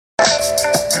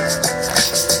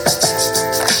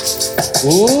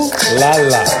Ooh la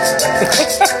la.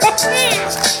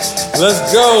 Let's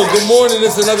go. Good morning.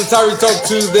 It's another Tyree Talk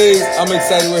Tuesdays. I'm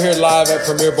excited. We're here live at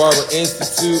Premier Barber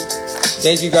Institute.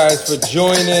 Thank you guys for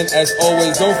joining. As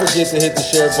always, don't forget to hit the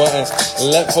share button and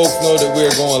let folks know that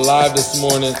we're going live this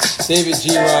morning. David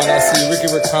G-Ron, I see Ricky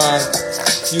Rakan,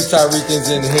 few Tyrikans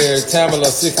in here.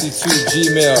 Tamala 62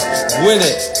 Gmail. Win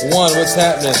it. One, what's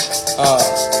happening?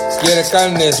 Guerra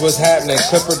Carnes, what's happening?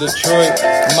 Clipper Detroit,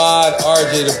 Mod,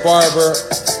 RJ the Barber.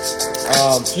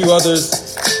 Few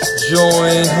others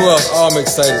join. Who else? Oh, I'm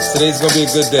excited. Today's gonna be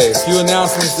a good day. A few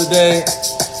announcements today.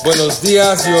 Buenos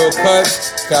dias, Euro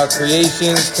Cuts, Cal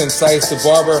Creations, Concise the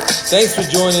Barber. Thanks for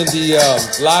joining the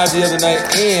live the other night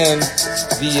and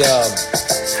the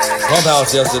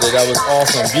Clubhouse yesterday. That was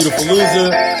awesome. Beautiful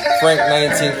Loser, Frank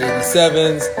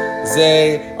 1987s,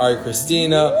 Zay, Ari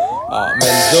Christina,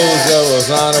 Mendoza,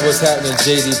 Rosanna, what's happening?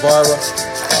 JD Barber,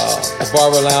 the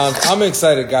Barber Lounge. I'm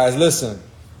excited, guys. Listen,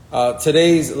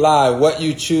 today's live, what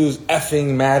you choose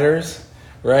effing matters.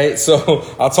 Right? So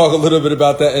I'll talk a little bit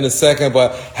about that in a second,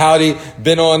 but howdy,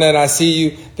 been on that. I see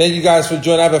you. Thank you guys for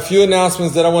joining. I have a few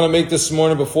announcements that I want to make this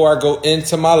morning before I go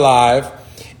into my live.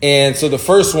 And so the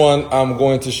first one I'm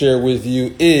going to share with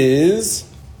you is,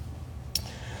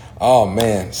 oh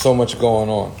man, so much going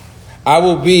on. I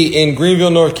will be in Greenville,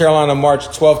 North Carolina, March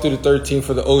 12th through the 13th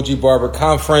for the OG Barber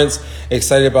Conference.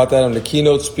 Excited about that. I'm the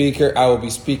keynote speaker. I will be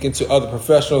speaking to other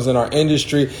professionals in our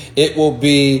industry. It will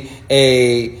be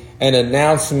an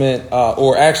announcement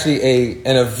or actually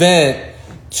an event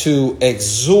to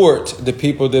exhort the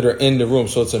people that are in the room.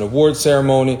 So it's an award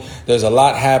ceremony. There's a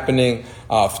lot happening.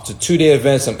 It's a 2-day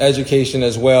event, some education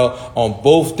as well on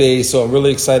both days. So I'm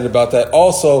really excited about that.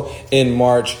 Also in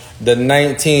March the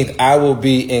 19th, I will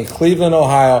be in Cleveland,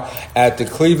 Ohio at the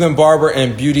Cleveland Barber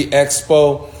and Beauty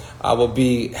Expo. I will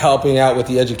be helping out with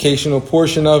the educational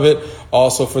portion of it.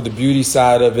 Also for the beauty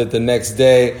side of it the next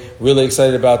day. Really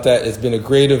excited about that. It's been a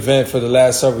great event for the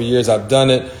last several years. I've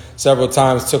done it several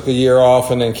times, took a year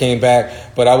off and then came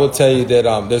back. But I will tell you that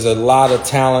there's a lot of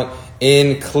talent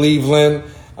in Cleveland.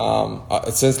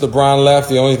 Since LeBron left,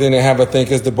 the only thing they have, I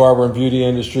think, is the barber and beauty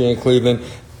industry in Cleveland.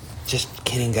 Just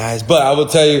kidding, guys. But I will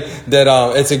tell you that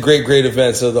it's a great, great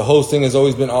event. So the hosting has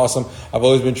always been awesome. I've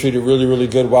always been treated really, really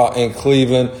good while in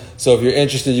Cleveland. So if you're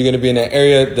interested, you're going to be in that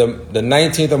area. The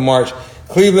 19th of March,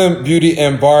 Cleveland Beauty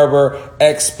and Barber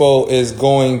Expo is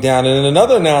going down. And then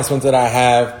another announcement that I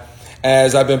have,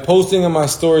 as I've been posting in my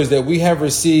stories, that we have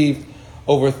received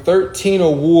over 13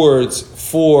 awards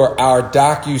for our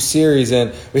docu-series.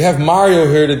 And we have Mario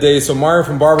here today. So Mario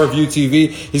from Barber View TV,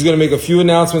 he's going to make a few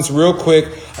announcements real quick,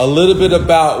 a little bit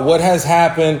about what has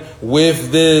happened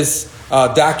with this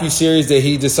docu-series that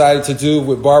he decided to do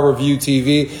with Barber View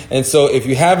TV. And so if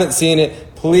you haven't seen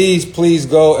it, please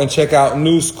go and check out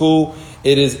New School.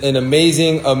 It is an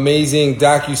amazing, amazing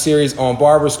docu-series on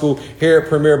barber school here at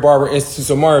Premier Barber Institute.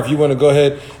 So, Mario, if you want to go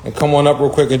ahead and come on up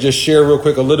real quick and just share real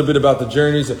quick a little bit about the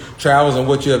journeys, the travels, and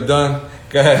what you have done.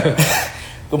 Go ahead.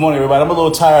 Good morning, everybody. I'm a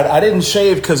little tired. I didn't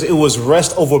shave because it was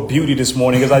rest over beauty this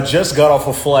morning because I just got off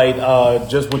a flight,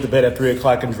 just went to bed at 3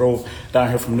 o'clock and drove down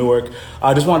here from Newark.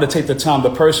 I just wanted to take the time to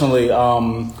personally,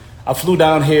 I flew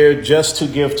down here just to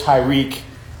give Tyreek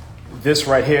this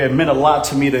right here. It meant a lot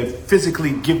to me to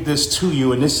physically give this to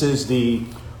you. And this is the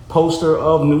poster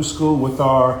of New School with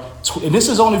and this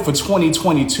is only for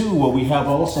 2022, where we have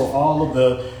also all of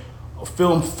the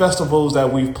film festivals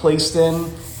that we've placed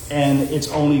in. And it's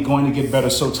only going to get better.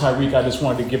 So Tyreek, I just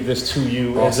wanted to give this to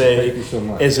you Thank you so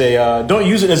much. Don't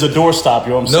use it as a doorstop, you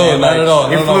know what I'm saying? No, not at all.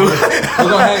 No. We're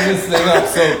going to hang this thing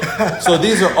up. So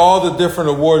these are all the different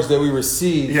awards that we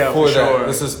received for that. Sure.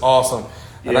 This is awesome.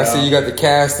 And I see you got the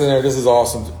cast in there. This is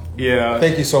awesome. Yeah.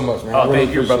 Thank you so much, man. Oh,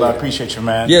 thank you, brother. I appreciate you,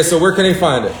 man. Yeah, so where can they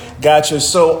find it? Gotcha.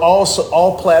 So also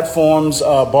all platforms,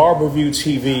 Barber View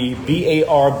TV,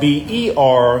 BARBERVUE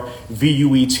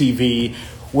TV.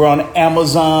 We're on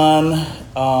Amazon,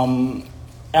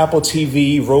 Apple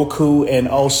TV, Roku, and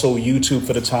also YouTube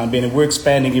for the time being. And we're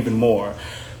expanding even more.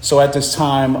 So at this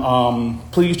time,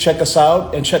 please check us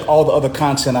out and check all the other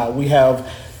content out. We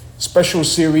have special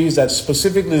series that's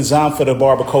specifically designed for the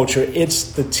barber culture. It's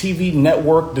the TV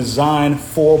network designed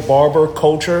for barber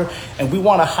culture, and we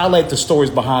want to highlight the stories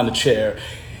behind the chair.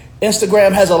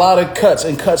 Instagram has a lot of cuts.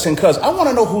 I want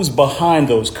to know who's behind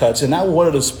those cuts, and that was one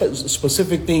of the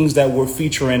specific things that we're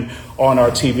featuring on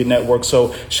our TV network.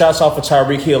 So shouts out for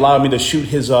Tyreek. He allowed me to shoot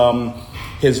his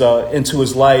into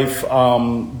his life,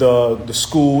 the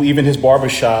school, even his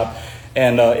barbershop.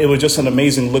 And it was just an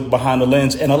amazing look behind the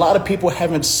lens. And a lot of people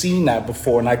haven't seen that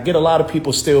before. And I get a lot of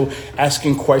people still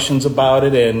asking questions about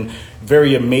it and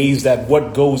very amazed at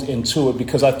what goes into it,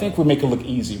 because I think we make it look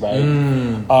easy, right?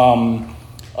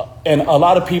 And a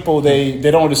lot of people, they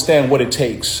don't understand what it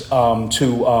takes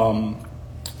to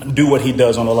do what he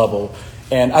does on a level.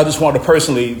 And I just wanted to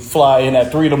personally fly in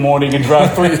at 3 a.m. and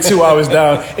drive 3 to 2 hours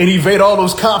down and evade all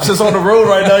those cops that's on the road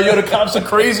right now. The cops are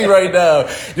crazy right now.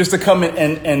 Just to come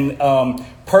in and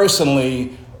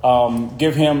personally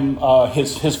give him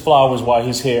his flowers while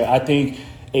he's here. I think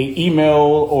an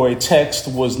email or a text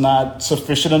was not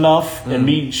sufficient enough, and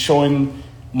me showing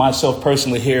myself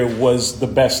personally here was the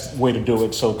best way to do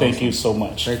it. So thank you so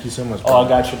much. Thank you so much. Oh, I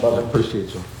got you, brother. I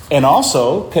appreciate you. And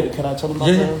also, can I tell them about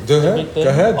that? Go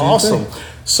ahead. Awesome.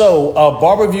 So,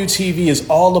 Barberview TV is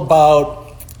all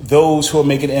about those who are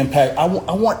making an impact. I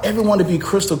want everyone to be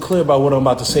crystal clear about what I'm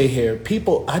about to say here.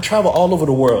 People, I travel all over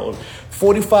the world.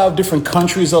 45 different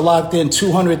countries are locked in.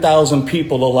 200,000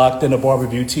 people are locked into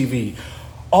Barberview TV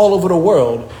all over the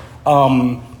world.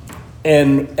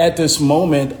 And at this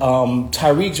moment,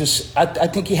 Tyreek I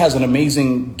think he has an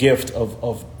amazing gift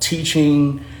of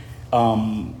teaching,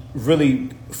 really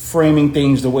framing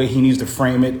things the way he needs to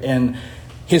frame it. And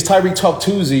his Tyreek Talk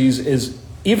Tuesdays is,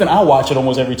 even I watch it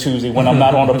almost every Tuesday when I'm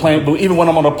not on the plane. But even when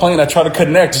I'm on the plane, I try to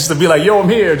connect just to be like, yo, I'm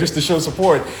here, just to show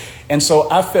support. And so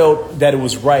I felt that it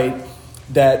was right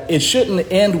that it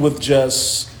shouldn't end with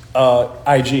just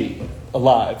IG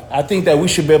Live. I think that we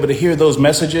should be able to hear those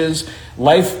messages,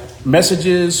 life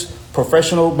messages,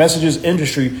 professional messages,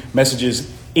 industry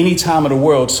messages, any time of the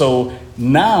world. So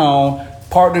now,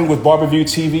 partnering with Barberview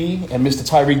TV and Mr.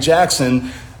 Tyreek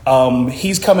Jackson,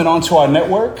 he's coming onto our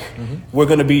network. We're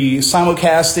going to be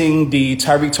simulcasting the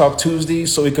Tyreek Talk Tuesday,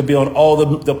 so it could be on all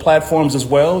the platforms as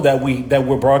well that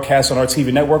we're broadcasting our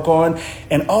TV network on,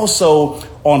 and also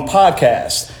on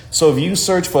podcasts. So if you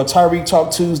search for Tyreek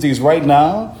Talk Tuesdays right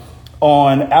now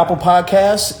on Apple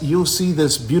Podcasts, you'll see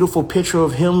this beautiful picture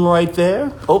of him right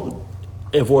there. Oh,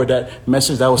 avoid that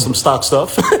message. That was some stock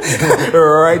stuff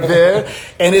right there.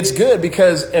 And it's good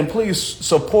because, and please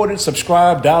support it,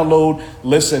 subscribe, download,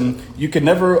 listen. You can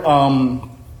never,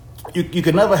 you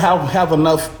can never have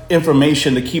enough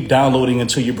information to keep downloading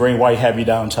into your brain while you have your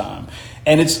downtime.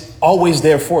 And it's always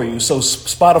there for you. So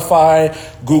Spotify,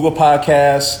 Google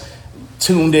Podcasts,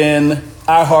 Tuned In,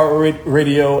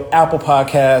 iHeartRadio, Apple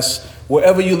Podcasts,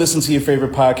 wherever you listen to your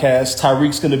favorite podcast,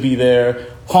 Tyreek's going to be there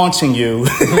haunting you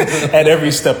at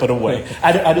every step of the way.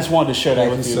 I just wanted to share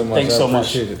that with you. Thanks so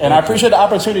much. And I appreciate the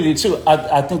opportunity too.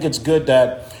 I think it's good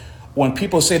that when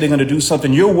people say they're going to do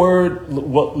something, your word,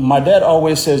 what my dad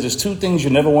always says, there's 2 things you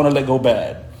never want to let go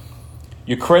bad: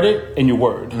 your credit and your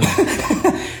word.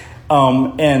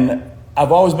 And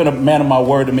I've always been a man of my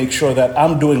word to make sure that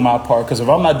I'm doing my part, because if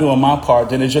I'm not doing my part,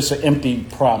 then it's just an empty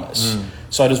promise.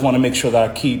 So I just want to make sure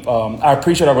that I keep, I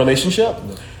appreciate our relationship,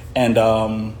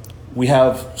 and we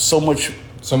have so much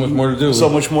more to do. So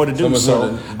much more to do.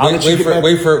 So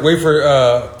wait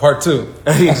for part 2.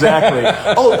 Exactly.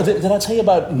 Oh, did I tell you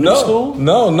about new school?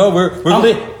 No. We're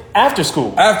after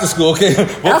school. After school. Okay.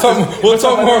 We'll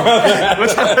talk more about that. We'll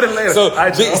talk about it later.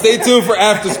 So stay tuned for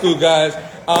after school, guys.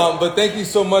 But thank you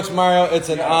so much, Mario. It's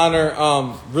an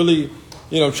honor. Really,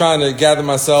 trying to gather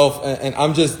myself, and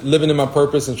I'm just living in my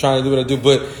purpose and trying to do what I do.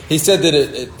 But he said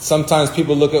that sometimes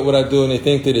people look at what I do and they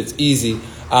think that it's easy.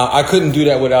 I couldn't do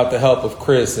that without the help of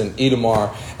Chris and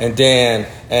Itamar and Dan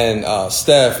and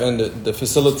Steph and the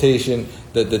facilitation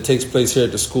that takes place here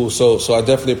at the school. So I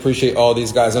definitely appreciate all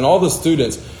these guys and all the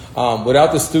students.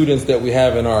 Without the students that we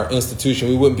have in our institution,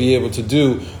 we wouldn't be able to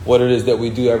do what it is that we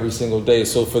do every single day.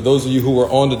 So for those of you who are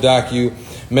on the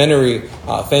documentary,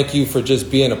 thank you for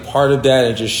just being a part of that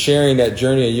and just sharing that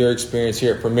journey and your experience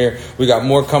here at Premier. We got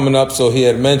more coming up. So he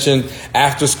had mentioned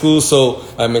after school, so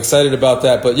I'm excited about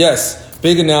that. But yes,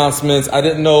 big announcements. I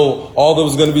didn't know all that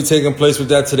was going to be taking place with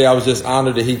that today. I was just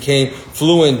honored that he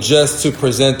flew in just to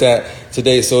present that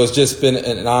today. So it's just been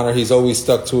an honor. He's always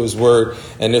stuck to his word.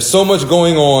 And there's so much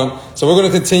going on. So we're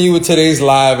going to continue with today's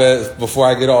live before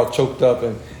I get all choked up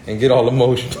and get all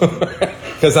emotional.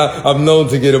 Because I'm known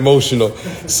to get emotional.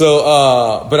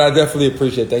 So, but I definitely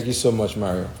appreciate it. Thank you so much,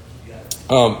 Mario.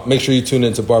 Make sure you tune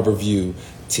into Barberview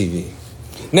TV.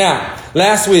 Now,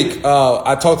 last week,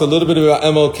 I talked a little bit about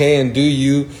MLK and do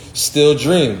you still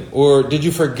dream? Or did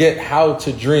you forget how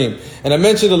to dream? And I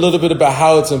mentioned a little bit about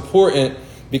how it's important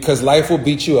because life will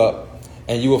beat you up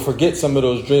and you will forget some of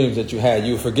those dreams that you had.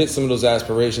 You will forget some of those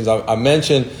aspirations. I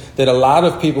mentioned that a lot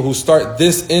of people who start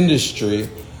this industry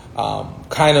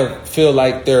kind of feel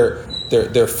like their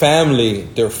family,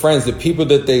 their friends, the people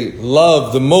that they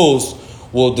love the most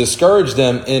will discourage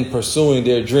them in pursuing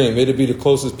their dream. It'll be the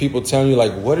closest people telling you,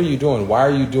 like, what are you doing? Why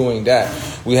are you doing that?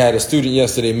 We had a student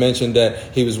yesterday mention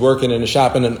that he was working in a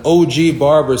shop and an OG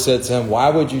barber said to him, why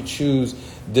would you choose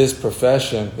this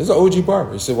profession? It's an OG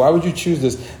barber. He said, why would you choose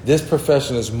this? This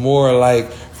profession is more like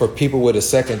for people with a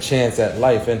second chance at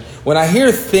life. And when I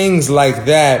hear things like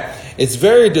that, it's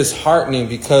very disheartening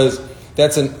because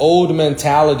that's an old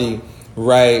mentality.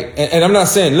 Right. And I'm not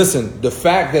saying, listen, the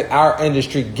fact that our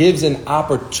industry gives an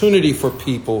opportunity for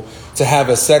people to have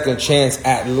a second chance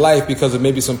at life because of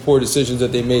maybe some poor decisions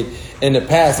that they made in the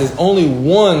past is only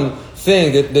one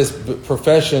thing that this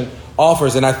profession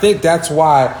offers. And I think that's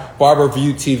why Barber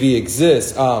View TV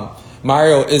exists.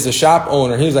 Mario is a shop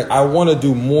owner. He was like, I want to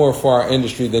do more for our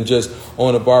industry than just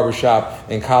own a barbershop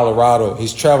in Colorado.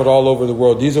 He's traveled all over the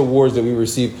world. These awards that we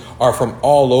receive are from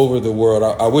all over the world.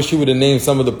 I wish he would have named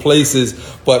some of the places,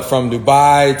 but from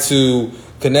Dubai to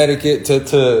Connecticut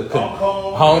to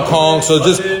Hong Kong. So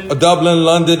just Dublin,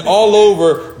 London, all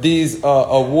over these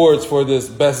awards for this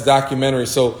best documentary.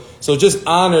 So just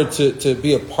honored to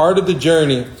be a part of the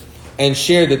journey and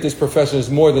share that this profession is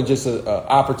more than just an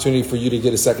opportunity for you to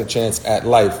get a second chance at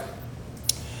life.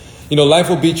 You know, life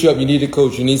will beat you up. You need a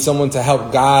coach. You need someone to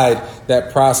help guide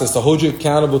that process, to hold you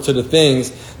accountable to the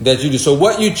things that you do. So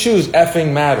what you choose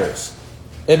effing matters.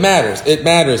 It matters. It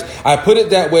matters. I put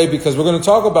it that way because we're going to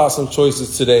talk about some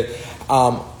choices today.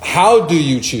 How do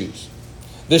you choose?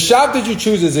 The shop that you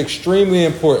choose is extremely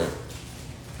important.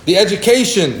 The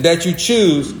education that you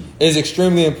choose is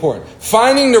extremely important.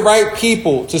 Finding the right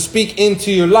people to speak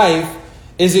into your life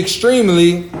is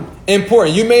extremely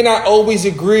important. You may not always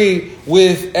agree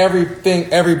with everything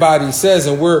everybody says.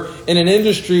 And we're in an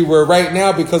industry where right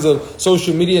now, because of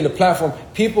social media and the platform,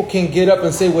 people can get up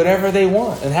and say whatever they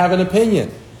want and have an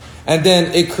opinion. And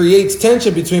then it creates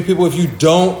tension between people if you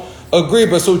don't agree.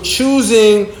 But so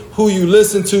choosing who you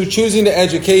listen to, choosing the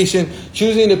education,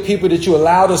 choosing the people that you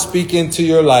allow to speak into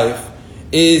your life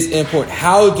is important.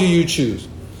 How do you choose?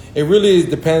 It really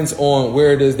depends on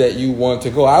where it is that you want to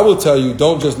go. I will tell you,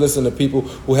 don't just listen to people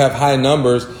who have high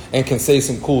numbers and can say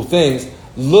some cool things.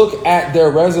 Look at their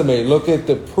resume. Look at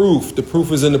the proof. The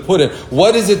proof is in the pudding.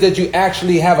 What is it that you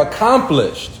actually have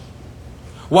accomplished?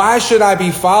 Why should I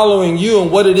be following you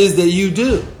and what it is that you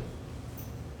do?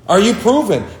 Are you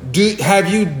proven?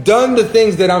 Have you done the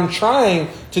things that I'm trying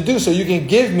to do so you can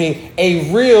give me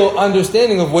a real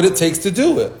understanding of what it takes to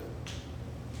do it?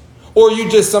 Or are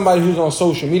you just somebody who's on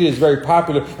social media, is very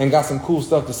popular and got some cool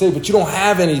stuff to say, but you don't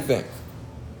have anything?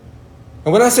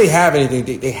 And when I say have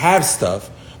anything, they have stuff,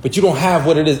 but you don't have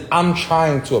what it is I'm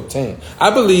trying to obtain. I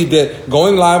believe that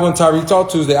going live on Tariq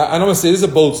Talk Tuesday, I'm going to say this is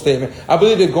a bold statement. I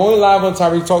believe that going live on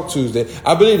Tariq Talk Tuesday,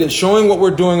 I believe that showing what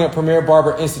we're doing at Premier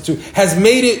Barber Institute has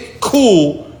made it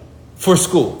cool for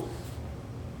school.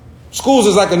 Schools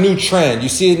is like a new trend. You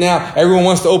see it now. Everyone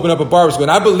wants to open up a barber school.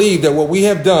 And I believe that what we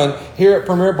have done here at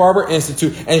Premier Barber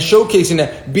Institute and showcasing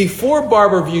that before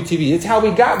Barber View TV, it's how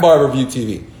we got Barber View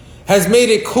TV, has made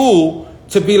it cool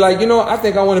to be like, you know, I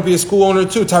think I want to be a school owner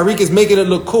too. Tariq is making it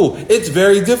look cool. It's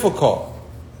very difficult.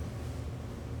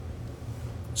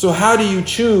 So how do you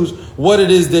choose what it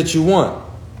is that you want?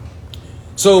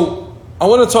 So I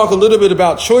want to talk a little bit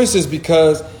about choices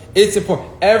because it's important.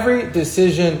 Every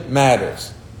decision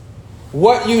matters.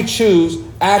 What you choose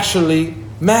actually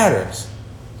matters.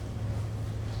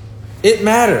 It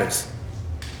matters.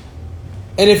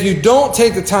 And if you don't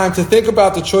take the time to think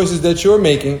about the choices that you're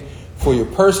making for your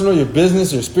personal, your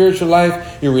business, your spiritual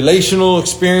life, your relational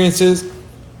experiences,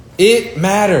 it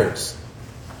matters.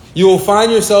 You will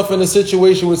find yourself in a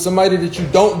situation with somebody that you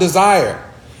don't desire,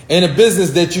 in a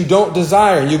business that you don't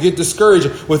desire. You'll get discouraged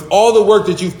with all the work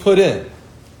that you've put in.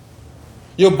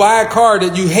 You'll buy a car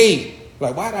that you hate.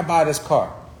 Like, why did I buy this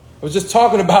car? I was just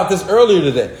talking about this earlier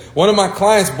today. One of my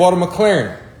clients bought a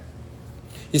McLaren.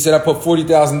 He said, I put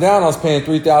 $40,000 down. I was paying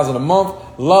 $3,000 a month.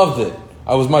 Loved it.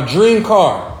 It was my dream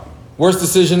car. Worst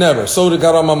decision ever. Sold it,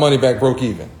 got all my money back, broke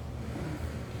even.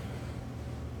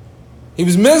 He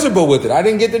was miserable with it. I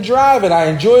didn't get to drive it. I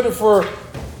enjoyed it for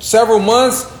several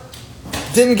months.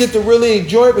 Didn't get to really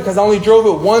enjoy it because I only drove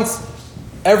it once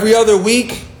every other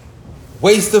week.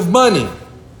 Waste of money.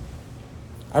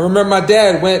 I remember my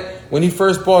dad went, when he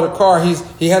first bought a car,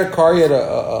 he had a car, he had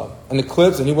an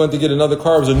Eclipse, and he wanted to get another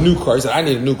car. It was a new car. He said, I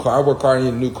need a new car. I work hard, I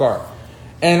need a new car.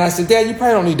 And I said, Dad, you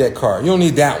probably don't need that car. You don't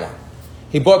need that one.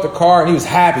 He bought the car, and he was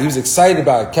happy. He was excited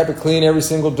about it. Kept it clean every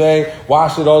single day,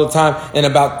 washed it all the time. And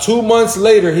about 2 months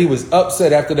later, he was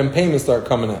upset after them payments started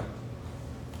coming in.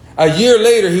 A year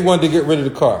later, he wanted to get rid of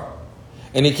the car.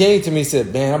 And he came to me and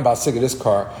said, man, I'm about sick of this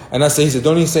car. And he said,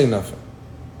 don't even say nothing.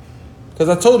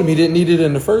 Because I told him he didn't need it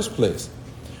in the first place.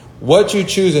 What you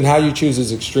choose and how you choose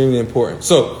is extremely important.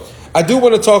 So I do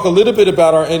want to talk a little bit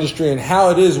about our industry and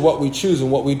how it is what we choose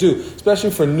and what we do,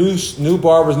 especially for new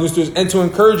barbers, new students, and to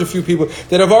encourage a few people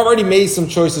that have already made some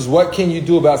choices. What can you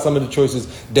do about some of the choices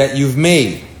that you've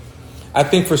made? I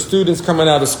think for students coming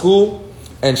out of school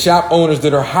and shop owners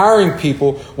that are hiring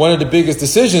people, one of the biggest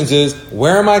decisions is,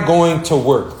 where am I going to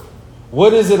work?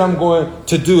 What is it I'm going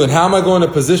to do? And how am I going to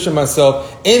position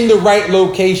myself in the right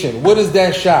location? What is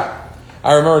that shop?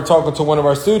 I remember talking to one of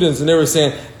our students and they were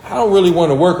saying, I don't really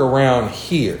want to work around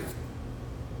here.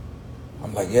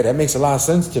 I'm like, yeah, that makes a lot of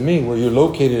sense to me. Where you're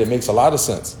located, it makes a lot of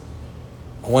sense.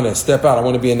 I want to step out. I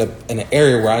want to be in an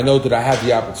area where I know that I have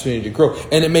the opportunity to grow.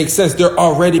 And it makes sense. They're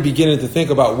already beginning to think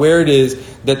about where it is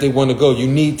that they want to go. You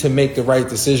need to make the right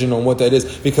decision on what that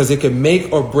is, because it can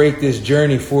make or break this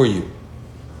journey for you.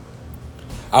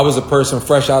 I was a person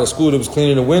fresh out of school that was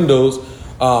cleaning the windows.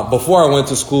 Before I went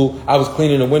to school, I was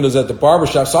cleaning the windows at the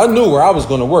barbershop. So I knew where I was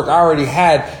going to work. I already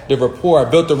had the rapport.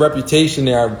 I built the reputation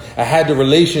there. I had the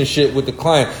relationship with the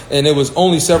client. And there was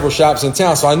only several shops in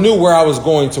town. So I knew where I was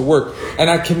going to work. And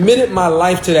I committed my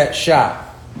life to that shop.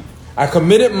 I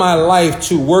committed my life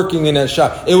to working in that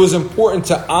shop. It was important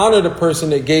to honor the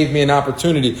person that gave me an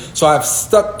opportunity. So I've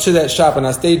stuck to that shop and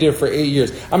I stayed there for 8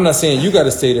 years. I'm not saying you got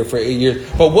to stay there for 8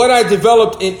 years. But what I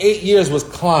developed in 8 years was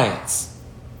clients.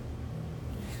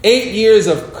 8 years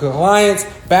of clients,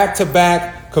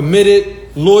 back-to-back, committed,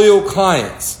 loyal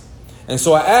clients. And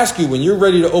so I ask you, when you're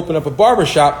ready to open up a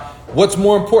barbershop, what's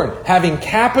more important, having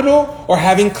capital or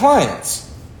having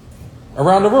clients?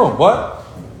 Around the room, what?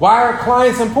 Why are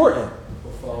clients important?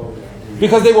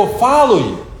 Because they will follow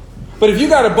you. But if you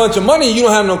got a bunch of money, you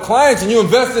don't have no clients, and you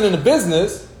invested in a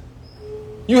business,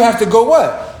 you have to go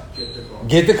what?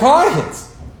 Get the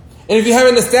clients. And if you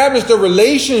haven't established a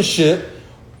relationship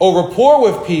or rapport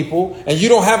with people, and you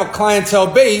don't have a clientele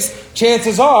base,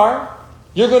 chances are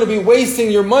you're going to be wasting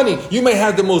your money. You may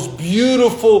have the most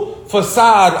beautiful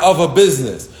facade of a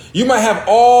business. You might have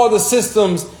all the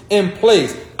systems in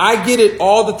place. I get it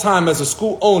all the time as a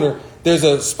school owner. There's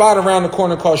a spot around the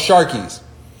corner called Sharky's.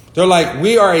 They're like,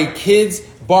 we are a kids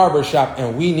barbershop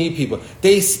and we need people.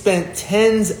 They spent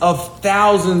tens of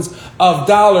thousands of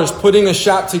dollars putting a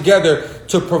shop together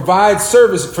to provide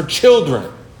service for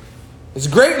children. It's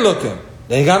great looking.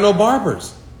 They ain't got no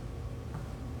barbers.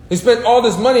 They spent all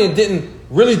this money and didn't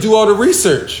really do all the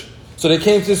research. So they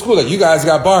came to the school like, you guys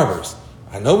got barbers.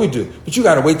 I know we do, but you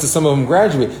got to wait till some of them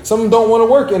graduate. Some of them don't want to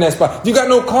work in that spot. You got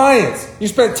no clients. You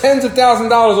spent tens of thousands of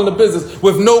dollars on the business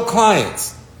with no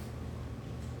clients.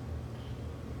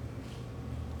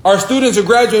 Our students are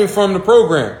graduating from the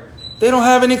program. They don't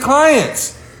have any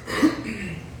clients.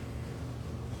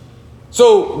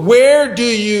 So where do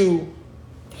you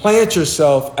plant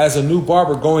yourself as a new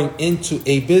barber going into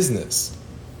a business?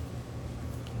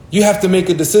 You have to make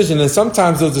a decision, and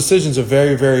sometimes those decisions are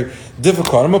very, very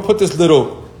difficult. I'm going to put this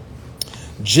little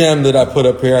gem that I put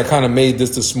up here. I kind of made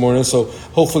this morning, so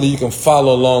hopefully you can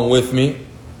follow along with me.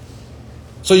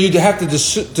 So you have to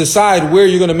decide where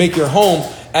you're going to make your home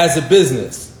as a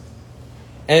business.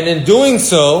 And in doing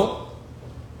so,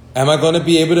 am I going to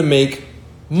be able to make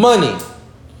money?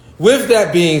 With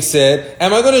that being said,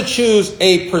 am I going to choose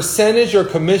a percentage or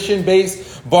commission-based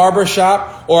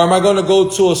barbershop, or am I going to go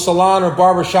to a salon or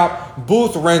barbershop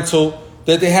booth rental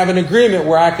that they have an agreement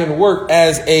where I can work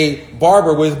as a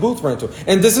barber with booth rental?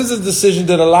 And this is a decision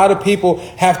that a lot of people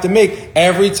have to make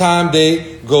every time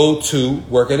they go to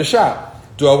work at a shop.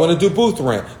 Do I want to do booth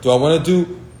rent? Do I want to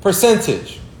do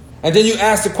percentage? And then you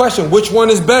ask the question, which one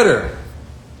is better?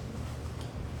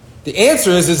 The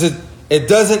answer is it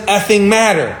doesn't effing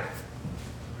matter.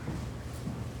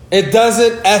 It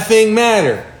doesn't effing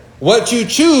matter. What you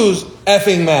choose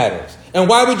effing matters. And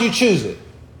why would you choose it?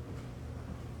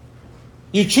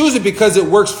 You choose it because it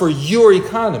works for your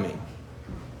economy.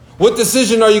 What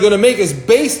decision are you going to make is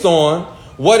based on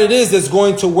what it is that's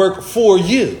going to work for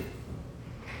you.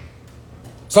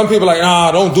 Some people are like,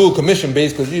 nah, don't do a commission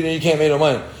based because you can't make no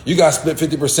money. You got to split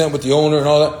 50% with the owner and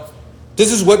all that.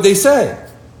 This is what they say.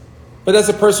 But that's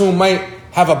a person who might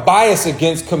have a bias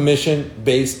against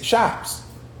commission-based shops.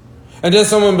 And then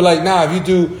someone be like, nah,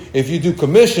 if you do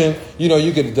commission,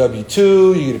 you get a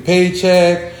W-2, you get a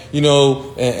paycheck,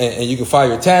 and you can file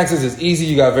your taxes. It's easy.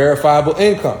 You got verifiable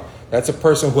income. That's a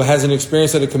person who has an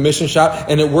experience at a commission shop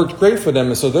and it worked great for them.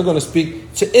 And so they're going to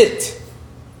speak to it.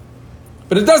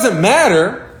 But it doesn't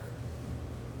matter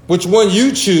which one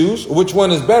you choose or which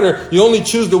one is better. You only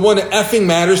choose the one that effing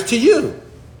matters to you.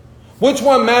 Which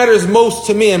one matters most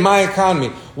to me in my economy?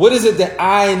 What is it that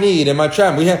I need in my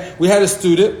travel? We had a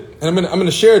student, and I'm going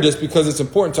to share this because it's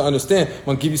important to understand. I'm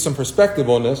going to give you some perspective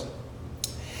on this.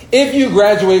 If you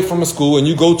graduate from a school and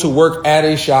you go to work at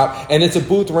a shop and it's a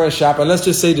booth rent shop, and let's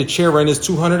just say the chair rent is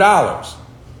 $200,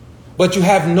 but you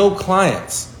have no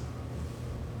clients.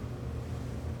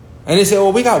 And they say,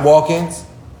 well, we got walk-ins.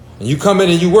 And you come in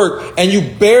and you work and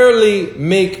you barely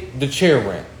make the chair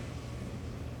rent.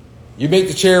 You make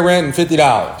the chair rent and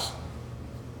 $50.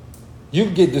 You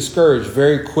get discouraged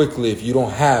very quickly if you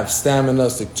don't have stamina,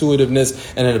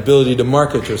 stick-to-itiveness, and an ability to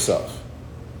market yourself.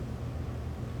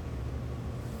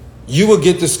 You will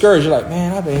get discouraged. You're like,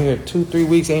 man, I've been here 2-3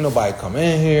 weeks. Ain't nobody come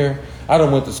in here. I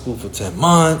done went to school for 10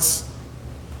 months.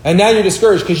 And now you're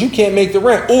discouraged because you can't make the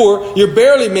rent. Or you're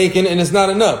barely making it and it's not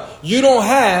enough. You don't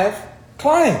have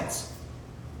clients.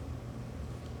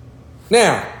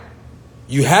 Now,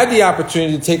 you had the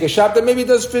opportunity to take a shop that maybe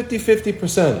does 50-50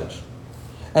 percentage.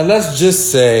 And let's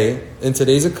just say, in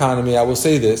today's economy, I will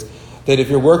say this, that if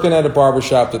you're working at a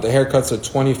barbershop that the haircuts are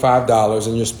 $25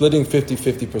 and you're splitting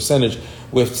 50-50 percentage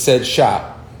with said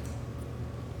shop,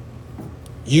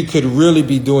 you could really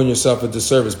be doing yourself a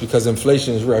disservice because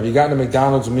inflation is real. Have you gotten a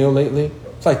McDonald's meal lately?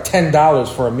 It's like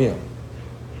 $10 for a meal.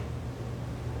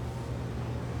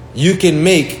 You can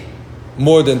make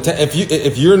more than 10.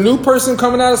 If you're a new person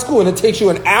coming out of school and it takes you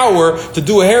an hour to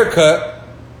do a haircut,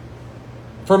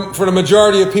 for the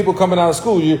majority of people coming out of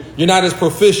school, you're not as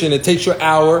proficient. It takes you an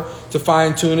hour to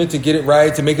fine tune it, to get it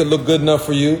right, to make it look good enough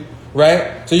for you,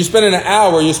 right? So you're spending an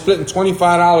hour, you're splitting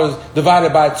 $25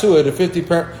 divided by 2 at a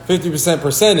 50%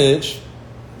 percentage.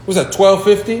 What's that,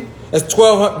 $12.50? That's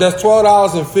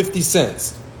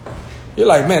 $12.50. You're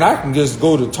like, man, I can just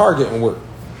go to Target and work.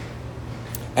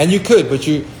 And you could, but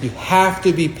you have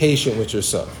to be patient with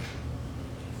yourself.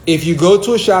 If you go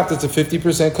to a shop that's a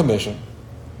 50% commission,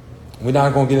 we're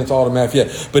not going to get into all the math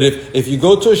yet, but if you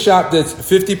go to a shop that's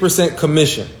 50%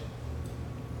 commission,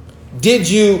 did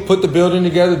you put the building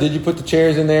together? Did you put the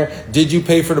chairs in there? Did you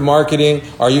pay for the marketing?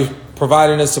 Are you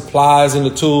providing the supplies and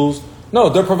the tools? No,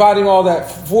 they're providing all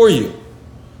that for you.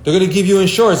 They're going to give you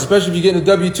insurance, especially if you get a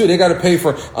W-2. They got to pay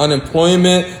for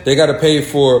unemployment. They got to pay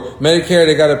for Medicare.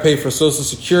 They got to pay for Social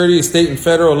Security, state and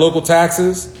federal, local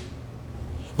taxes.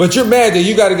 But you're mad that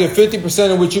you got to give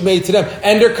 50% of what you made to them.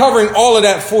 And they're covering all of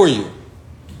that for you.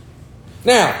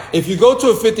 Now, if you go to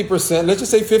a 50%, let's just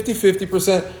say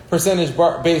 50%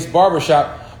 percentage-based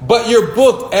barbershop, but you're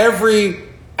booked every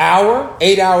hour,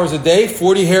 8 hours a day,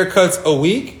 40 haircuts a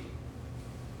week,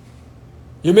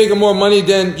 you're making more money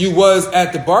than you was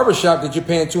at the barbershop that you're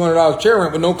paying $200 chair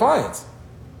rent with no clients.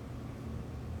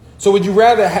 So would you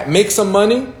rather make some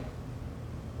money,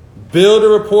 build a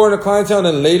rapport and a clientele, and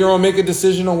then later on make a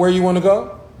decision on where you want to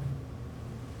go?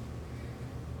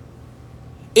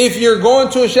 If you're going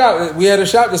to a shop, we had a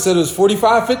shop that said it was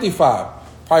 45-55.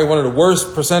 Probably one of the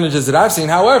worst percentages that I've seen.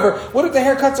 However, what if the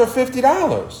haircuts are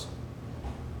 $50?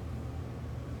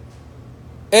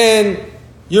 And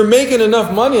you're making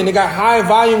enough money and they got high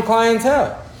volume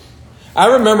clientele.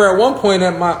 I remember at one point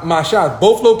at my shop,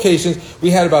 both locations, we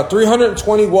had about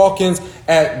 320 walk-ins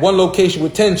at one location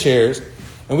with 10 chairs.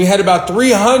 And we had about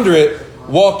 300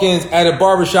 walk-ins at a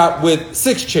barbershop with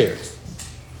 6 chairs.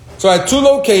 So I had 2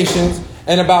 locations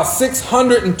and about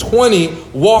 620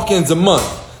 walk-ins a month.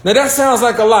 Now that sounds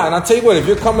like a lot. And I'll tell you what, if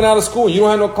you're coming out of school and you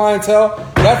don't have no clientele,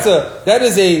 that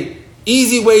is a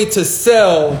easy way to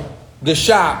sell the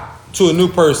shop to a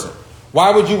new person.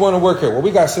 Why would you want to work here? Well,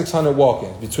 we got 600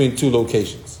 walk-ins between 2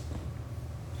 locations.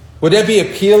 Would that be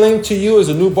appealing to you as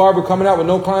a new barber coming out with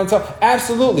no clientele?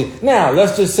 Absolutely. Now,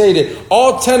 let's just say that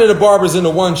all 10 of the barbers in the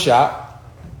one shop,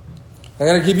 I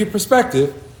got to give you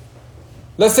perspective.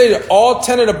 Let's say that all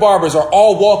 10 of the barbers are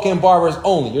all walk-in barbers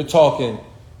only. You're talking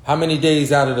how many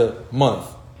days out of the month?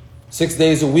 6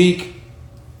 days a week,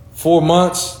 4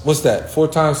 months. What's that? 4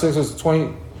 times 6 is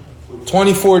 20,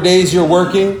 24 days you're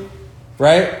working,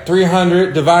 right?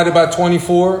 300 divided by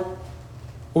 24.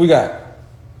 What we got?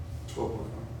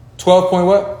 12 point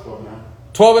what?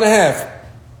 12 and a half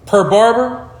per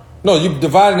barber? No, you're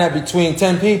dividing that between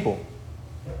 10 people.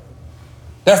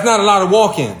 That's not a lot of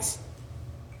walk-ins.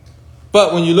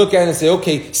 But when you look at it and say,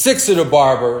 okay, 6 of the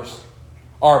barbers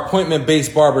are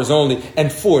appointment-based barbers only,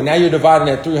 and 4. Now you're dividing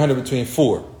that 300 between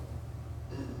 4.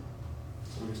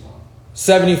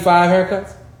 75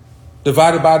 haircuts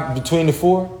divided by between the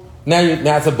 4. Now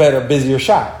it's a better, busier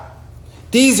shop.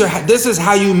 This is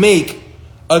how you make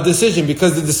a decision,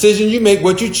 because the decision you make,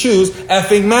 what you choose,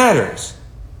 effing matters.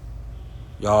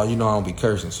 Y'all, you know I don't be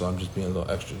cursing, so I'm just being a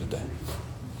little extra today.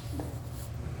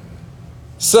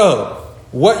 So,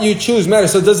 what you choose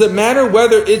matters. So does it matter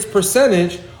whether it's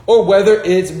percentage or whether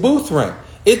it's booth rent?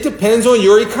 It depends on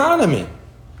your economy.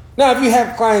 Now, if you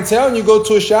have clientele and you go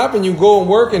to a shop and you go and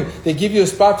work and they give you a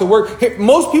spot to work,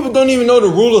 most people don't even know the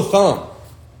rule of thumb.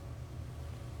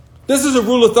 This is a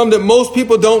rule of thumb that most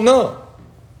people don't know.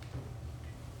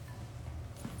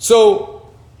 So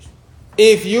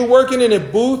if you're working in a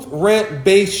booth rent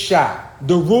based shop,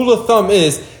 the rule of thumb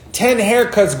is 10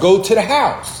 haircuts go to the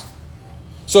house.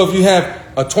 So if you have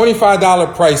a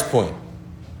 $25 price point,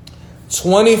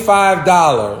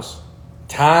 $25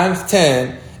 times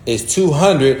 10 is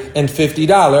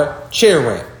 $250 chair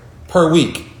rent per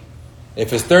week.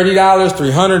 If it's $30,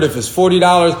 $300. If it's $40,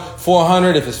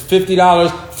 $400. If it's $50,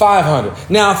 $500.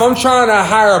 Now, if I'm trying to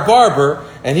hire a barber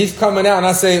and he's coming out and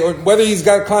I say, or whether he's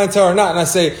got clientele or not, and I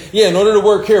say, yeah, in order to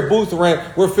work here, booth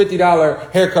rent, we're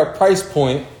 $50 haircut price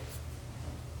point.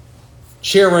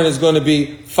 Chair rent is going to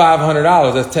be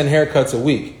 $500. That's 10 haircuts a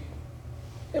week.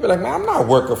 They'd be like, man, I'm not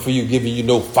working for you, giving you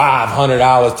no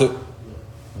 $500 to...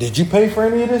 Did you pay for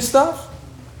any of this stuff?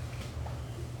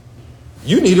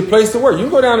 You need a place to work. You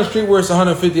can go down the street where it's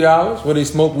 $150, where they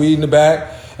smoke weed in the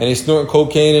back and they snort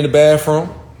cocaine in the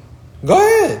bathroom. Go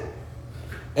ahead.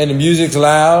 And the music's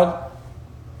loud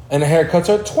and the haircuts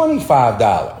are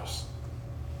 $25.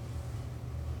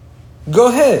 Go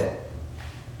ahead.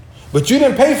 But you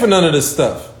didn't pay for none of this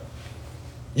stuff.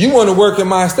 You want to work in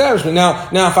my establishment.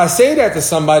 Now, if I say that to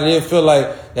somebody, they'll feel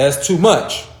like that's too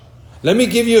much. Let me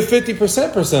give you a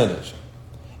 50% percentage.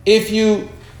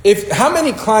 How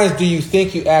many clients do you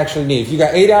think you actually need? If you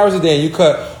got 8 hours a day and you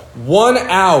cut 1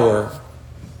 hour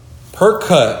per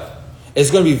cut, it's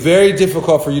going to be very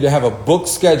difficult for you to have a booked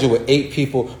schedule with 8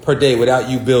 people per day without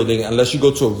you building, unless you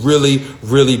go to a really,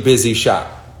 really busy shop.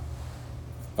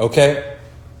 Okay?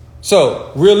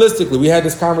 So realistically, we had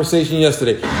this conversation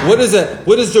yesterday. What is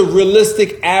the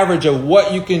realistic average of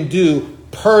what you can do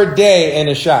per day in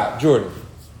a shop, Jordan?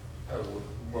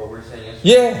 What we're saying yesterday?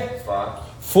 Yeah.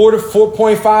 4 to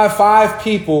 4.55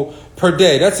 people per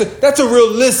day. That's a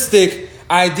realistic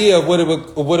idea of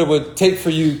what it would take for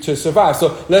you to survive.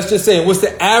 So let's just say, what's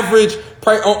the average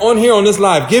price on here on this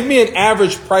live? Give me an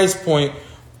average price point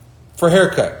for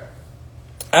haircut.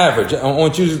 Average. I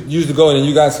want you to go in and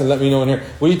you guys can let me know in here.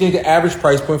 What do you think the average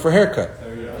price point for haircut?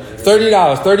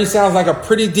 $30. $30 sounds like a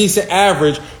pretty decent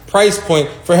average price point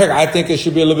for haircut. I think it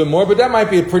should be a little bit more, but that might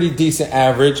be a pretty decent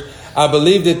average. I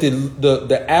believe that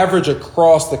the average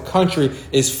across the country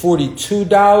is $42.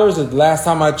 The last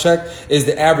time I checked is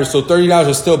the average. So $30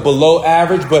 is still below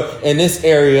average, but in this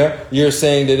area, you're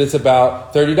saying that it's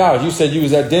about $30. You said you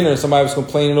was at dinner and somebody was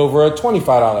complaining over a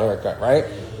 $25 haircut, right?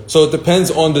 So it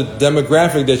depends on the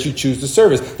demographic that you choose to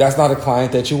service. That's not a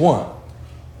client that you want,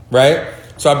 right?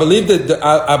 So I believe that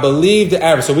I believe the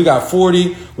average. So we got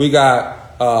 40, we got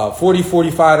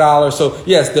 $45. So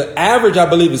yes, the average I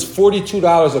believe is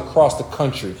 $42 across the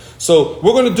country. So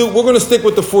we're gonna stick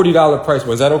with the $40 price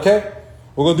point. Is that okay?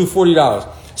 We're gonna do $40.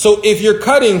 So if you're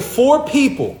cutting 4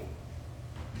 people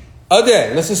a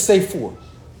day, let's just say 4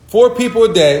 people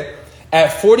a day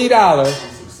at $40.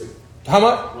 How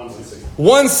much?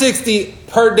 $160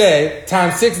 per day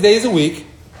times 6 days a week.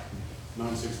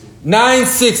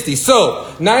 $960. So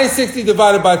 $960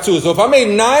 divided by 2. So if I made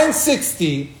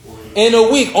 $960 in a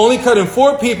week, only cutting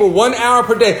 4 people, 1 hour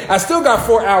per day, I still got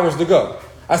 4 hours to go.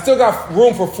 I still got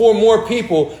room for 4 more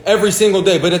people every single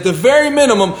day. But at the very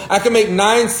minimum, I can make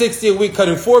 $960 a week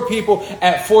cutting 4 people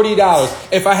at $40.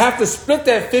 If I have to split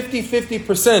that 50-50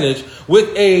 percentage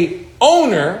with a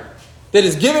owner that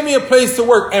is giving me a place to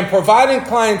work and providing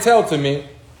clientele to me,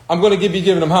 I'm going to be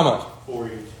giving them how much?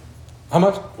 $480. How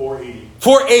much? $480.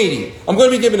 $480. I'm going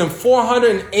to be giving them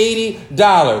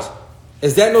 $480.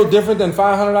 Is that no different than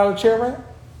 $500 chair rent?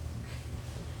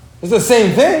 It's the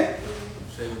same thing.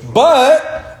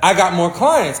 But I got more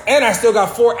clients and I still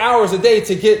got 4 hours a day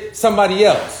to get somebody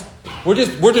else. We're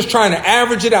just trying to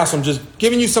average it out. So I'm just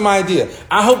giving you some idea.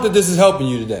 I hope that this is helping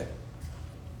you today.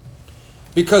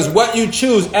 Because what you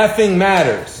choose effing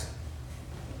matters.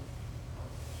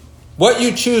 What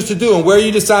you choose to do and where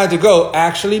you decide to go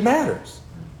actually matters.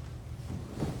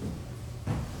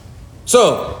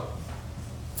 So,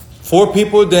 4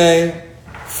 people a day,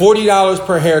 $40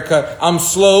 per haircut. I'm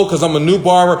slow because I'm a new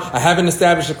barber. I haven't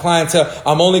established a clientele.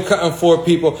 I'm only cutting 4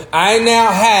 people. I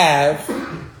now have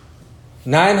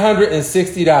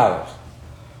 $960.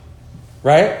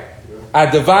 Right? I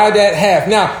divide that half.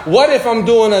 Now, what if I'm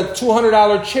doing a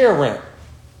 $200 chair rent?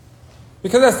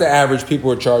 Because that's the average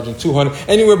people are charging, $200.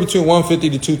 Anywhere between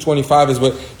 $150 to $225 is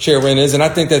what chair rent is. And I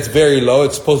think that's very low.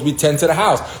 It's supposed to be 10 to the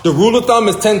house. The rule of thumb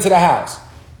is 10 to the house.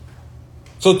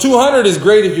 So $200 is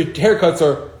great if your haircuts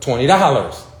are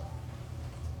 $20.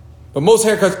 But most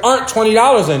haircuts aren't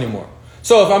 $20 anymore.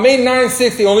 So if I made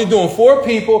 $960, only doing 4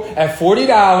 people at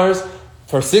 $40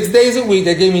 for 6 days a week,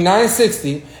 that gave me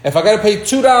 $960. If I got to pay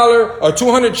 $2 or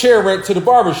 $200 chair rent to the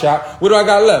barbershop, what do I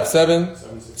got left?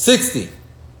 $760.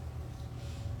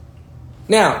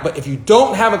 Now, but if you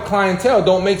don't have a clientele,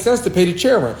 don't make sense to pay the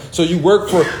chair rent. So you work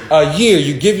for a year.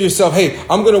 You give yourself, hey,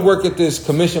 I'm going to work at this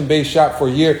commission-based shop for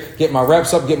a year, get my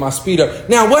reps up, get my speed up.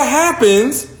 Now, what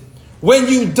happens when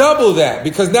you double that?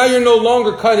 Because now you're no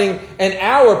longer cutting an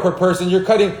hour per person. You're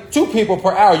cutting 2 people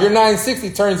per hour. Your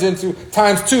 960 turns into,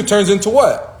 times 2 turns into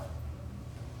what?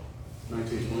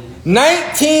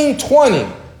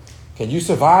 1920. Can you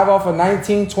survive off of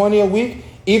 1920 a week?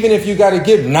 Even if you got to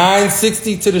give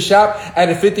 960 to the shop at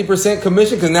a 50%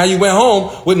 commission, because now you went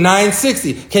home with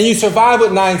 960. Can you survive with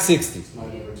 960?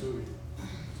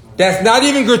 That's not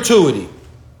even gratuity.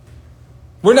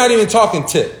 We're not even talking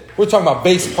tip. We're talking about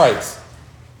base price.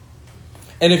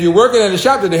 And if you're working at a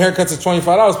shop that the haircuts are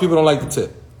 $25, people don't like the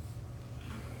tip.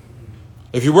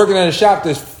 If you're working at a shop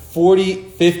that's 40,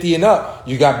 50 and up,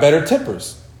 you got better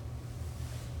tippers.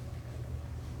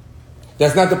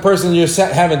 That's not the person you're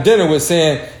having dinner with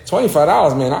saying,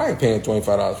 $25, man, I ain't paying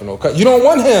 $25 for no cut. You don't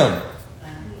want him.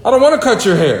 I don't want to cut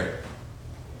your hair.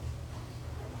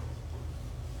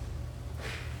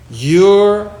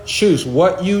 Your choose.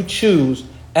 What you choose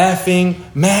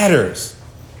effing matters.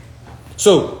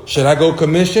 So, should I go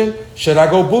commission? Should I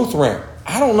go booth rent?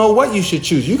 I don't know what you should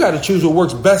choose. You got to choose what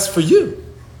works best for you.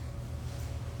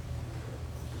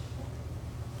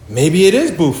 Maybe it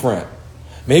is booth rent.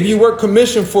 Maybe you work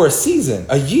commission for a season,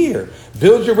 a year.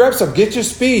 Build your reps up, get your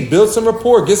speed, build some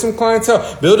rapport, get some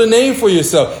clientele, build a name for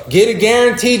yourself, get a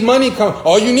guaranteed money come.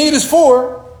 All you need is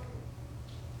 4.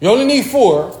 You only need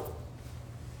 4.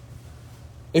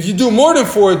 If you do more than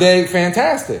 4 a day,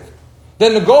 fantastic.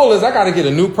 Then the goal is I got to get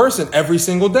a new person every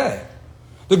single day.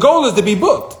 The goal is to be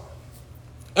booked.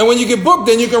 And when you get booked,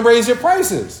 then you can raise your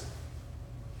prices.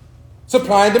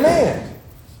 Supply and demand.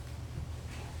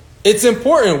 It's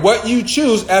important. What you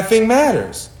choose effing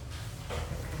matters.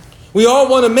 We all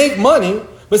want to make money,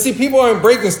 but see, people aren't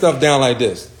breaking stuff down like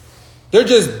this. They're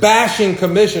just bashing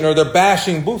commission or they're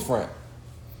bashing booth rent.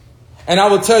 And I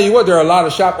will tell you what, there are a lot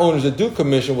of shop owners that do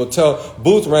commission will tell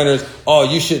booth renters,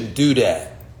 oh, you shouldn't do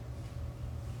that.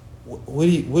 What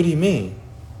do you mean?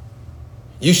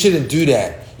 You shouldn't do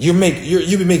that. You'd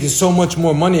be making so much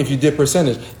more money if you did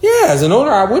percentage. Yeah, as an owner,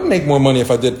 I would make more money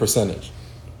if I did percentage.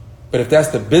 But if that's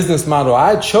the business model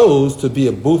I chose to be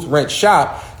a booth rent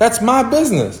shop, that's my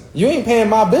business. You ain't paying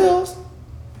my bills.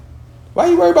 Why are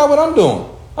you worried about what I'm doing?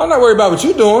 I'm not worried about what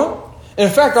you're doing. In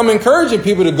fact, I'm encouraging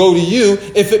people to go to you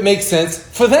if it makes sense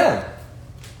for them.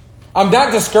 I'm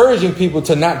not discouraging people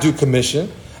to not do commission.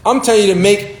 I'm telling you to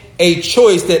make a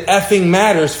choice that effing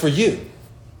matters for you.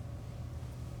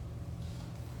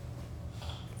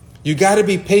 You got to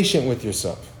be patient with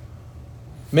yourself.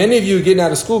 Many of you getting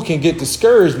out of school can get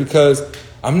discouraged because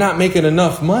I'm not making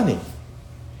enough money.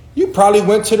 You probably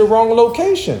went to the wrong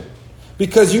location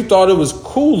because you thought it was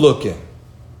cool looking.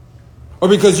 Or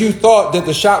because you thought that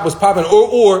the shop was popping,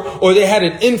 or they had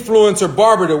an influencer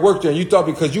barber that worked there. And you thought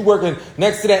because you working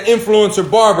next to that influencer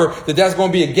barber that that's going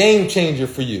to be a game changer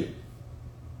for you.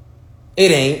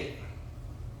 It ain't.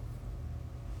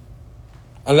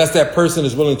 Unless that person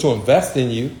is willing to invest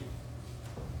in you.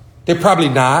 They're probably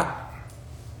not.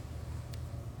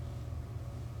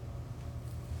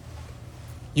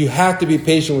 You have to be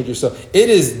patient with yourself. It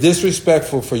is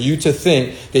disrespectful for you to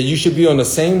think that you should be on the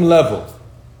same level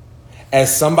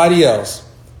as somebody else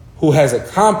who has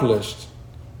accomplished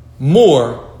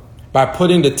more by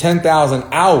putting the 10,000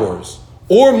 hours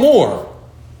or more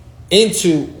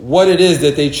into what it is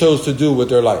that they chose to do with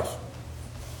their life.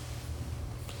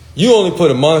 You only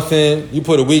put a month in, you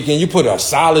put a week in, you put a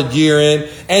solid year in,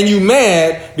 and you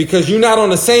mad because you're not on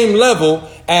the same level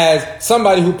as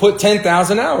somebody who put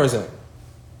 10,000 hours in.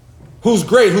 Who's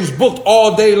great, who's booked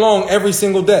all day long every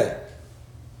single day.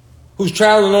 Who's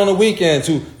traveling on the weekends,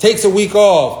 who takes a week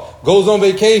off, goes on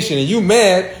vacation, and you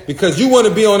mad because you want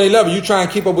to be on a level. You try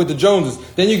and keep up with the Joneses.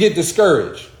 Then you get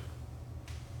discouraged.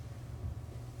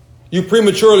 You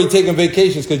prematurely taking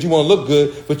vacations because you want to look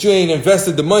good, but you ain't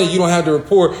invested the money. You don't have the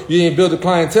rapport. You ain't built the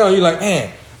clientele. And you're like,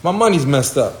 man, my money's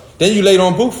messed up. Then you laid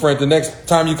on booth rent the next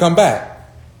time you come back.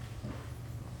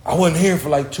 I wasn't here for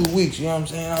like 2 weeks. You know what I'm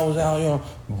saying? I was out,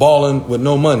 balling with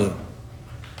no money.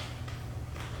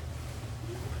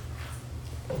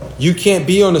 You can't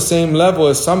be on the same level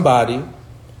as somebody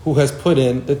who has put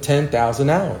in the 10,000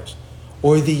 hours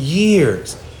or the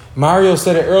years. Mario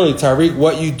said it earlier, Tariq,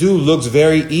 what you do looks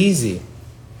very easy.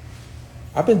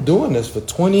 I've been doing this for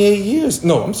 28 years.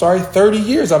 No, I'm sorry, 30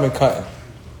 years I've been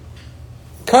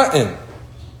cutting.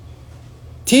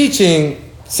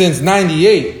 Teaching since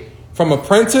 98. From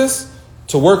apprentice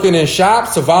to working in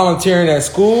shops to volunteering at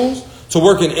schools to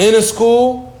working in a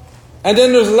school. And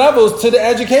then there's levels to the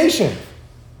education.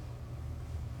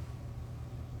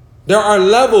 There are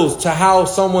levels to how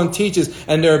someone teaches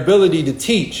and their ability to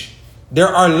teach. There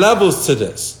are levels to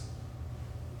this.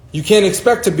 You can't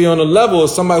expect to be on the level of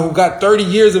somebody who got 30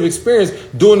 years of experience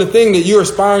doing the thing that you're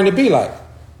aspiring to be like.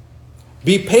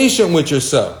 Be patient with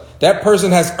yourself. That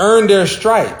person has earned their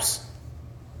stripes.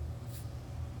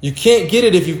 You can't get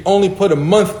it if you've only put a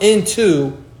month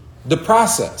into the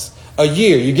process. A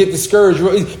year, you get discouraged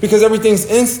real easy because everything's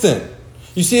instant.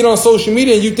 You see it on social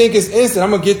media and you think it's instant. I'm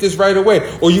going to get this right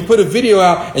away. Or you put a video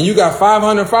out and you got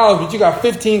 500 followers, but you got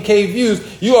 15K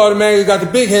views. You automatically got the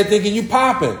big head thinking you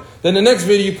popping. Then the next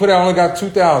video you put out only got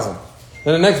 2,000.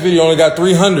 Then the next video only got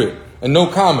 300 and no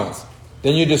comments.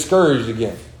 Then you're discouraged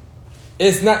again.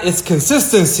 It's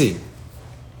consistency.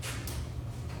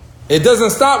 It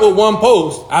doesn't stop with one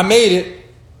post. I made it.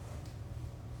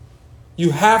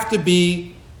 You have to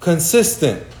be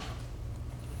consistent.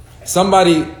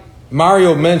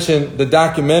 Mario mentioned the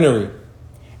documentary,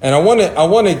 and I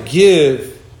want to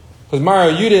give, because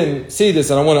Mario, you didn't see this,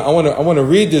 and I want to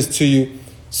read this to you.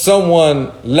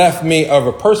 Someone left me of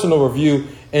a personal review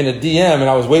in a DM, and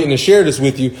I was waiting to share this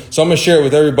with you, so I'm gonna share it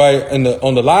with everybody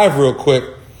on the live real quick.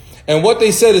 And what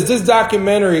they said is this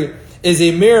documentary is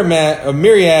a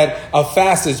myriad of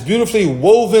facets beautifully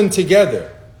woven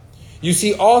together. You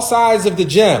see all sides of the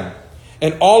gem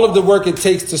and all of the work it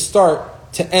takes to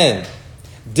start to end.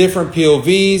 Different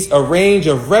POVs, a range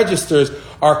of registers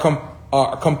are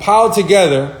compiled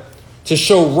together to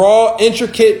show raw,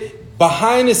 intricate,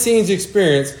 behind-the-scenes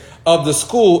experience of the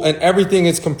school and everything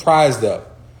it's comprised of.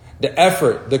 The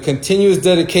effort, the continuous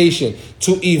dedication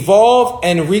to evolve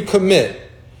and recommit.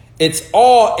 It's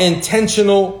all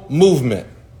intentional movement.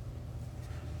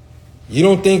 You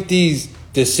don't think these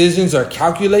decisions are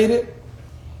calculated?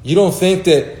 You don't think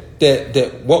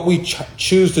that what we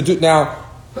choose to do now?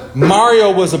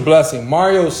 Mario was a blessing.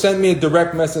 Mario sent me a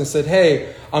direct message and said,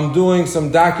 hey, I'm doing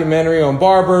some documentary on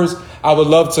barbers. I would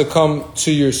love to come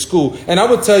to your school. And I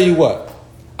would tell you what,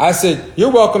 I said,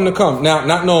 you're welcome to come. Now,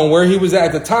 not knowing where he was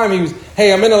at the time, he was,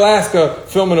 hey, I'm in Alaska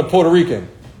filming a Puerto Rican.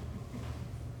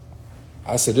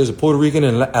 I said, there's a Puerto Rican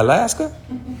in Alaska?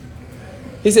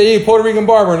 He said, yeah, Puerto Rican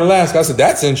barber in Alaska. I said,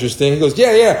 that's interesting. He goes,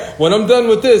 yeah. When I'm done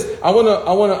with this, I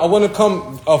want to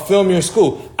come film your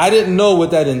school. I didn't know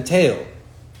what that entailed.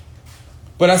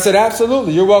 But I said,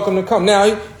 absolutely, you're welcome to come.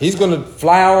 Now, he's going to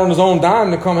fly out on his own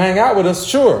dime to come hang out with us,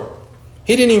 sure.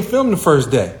 He didn't even film the first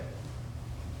day.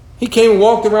 He came and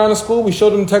walked around the school. We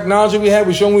showed him the technology we had.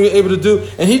 We showed him what we were able to do.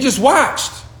 And he just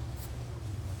watched.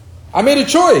 I made a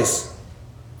choice.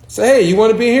 Say, hey, you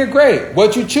want to be here? Great.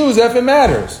 What you choose, effing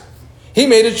matters. He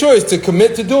made a choice to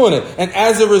commit to doing it. And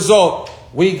as a result,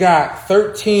 we got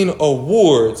 13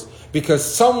 awards because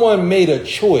someone made a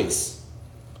choice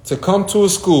to come to a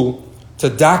school to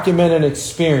document an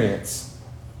experience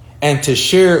and to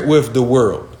share it with the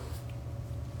world.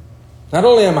 Not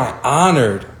only am I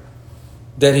honored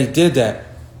that he did that,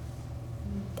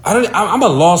 I'm a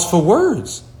loss for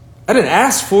words. I didn't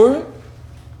ask for it.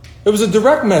 It was a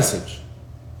direct message.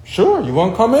 Sure, you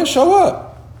want to come in? Show up.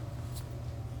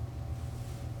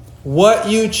 What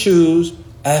you choose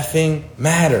effing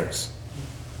matters.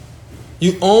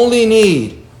 You only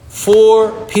need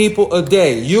 4 people a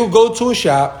day. You go to a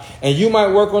shop and you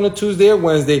might work on a Tuesday or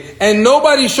Wednesday and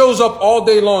nobody shows up all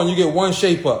day long. You get one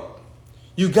shape up.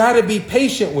 You got to be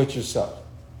patient with yourself.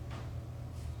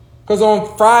 Because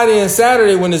on Friday and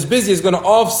Saturday when it's busy, it's going to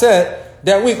offset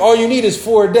that week. All you need is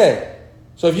 4 a day.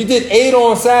 So if you did 8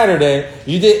 on Saturday,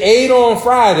 you did 8 on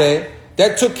Friday,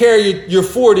 that took care of your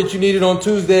 4 that you needed on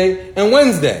Tuesday and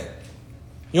Wednesday.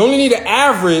 You only need an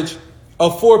average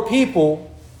of 4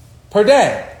 people per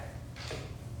day.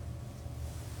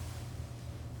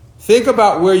 Think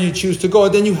about where you choose to go,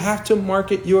 and then you have to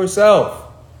market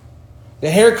yourself. The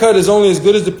haircut is only as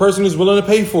good as the person who's willing to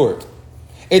pay for it.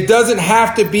 It doesn't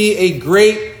have to be a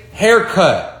great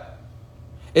haircut.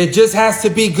 It just has to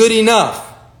be good enough.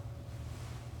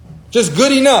 Just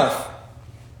good enough.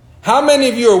 How many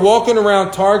of you are walking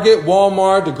around Target,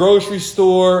 Walmart, the grocery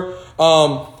store,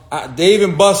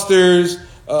 Dave & Buster's,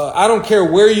 I don't care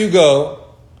where you go,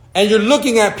 and you're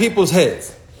looking at people's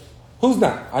heads? Who's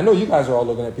not? I know you guys are all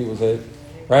looking at people's heads,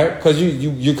 right? Because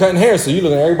you're cutting hair, so you're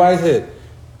looking at everybody's head,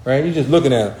 right? You're just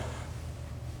looking at them.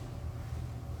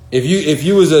 If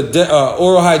you was a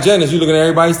oral hygienist, you're looking at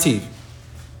everybody's teeth.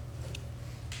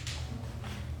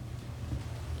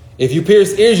 If you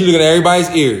pierce ears, you're looking at everybody's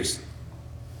ears.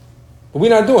 But we're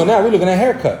not doing that. We're looking at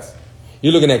haircuts.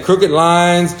 You're looking at crooked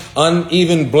lines,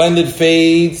 uneven blended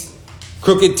fades,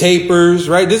 crooked tapers,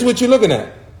 right? This is what you're looking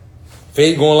at.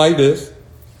 Fade going like this.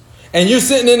 And you're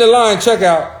sitting in the line,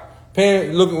 checkout,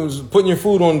 putting your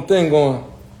food on the thing going,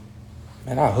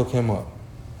 man, I'll hook him up.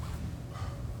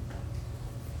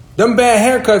 Them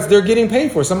bad haircuts, they're getting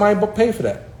paid for. Somebody pay for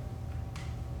that.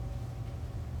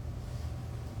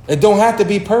 It don't have to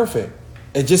be perfect.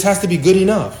 It just has to be good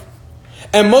enough.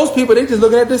 And most people, they just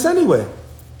looking at this anyway.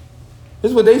 This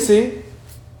is what they see.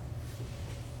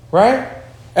 Right?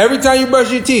 Every time you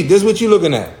brush your teeth, this is what you're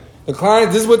looking at. The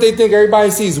clients, this is what they think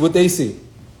everybody sees, what they see.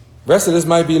 The rest of this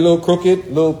might be a little crooked, a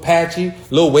little patchy, a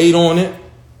little weight on it.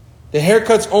 The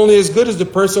haircut's only as good as the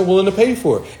person willing to pay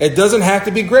for it. It doesn't have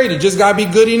to be great. It just got to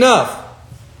be good enough.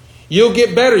 You'll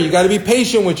get better. You got to be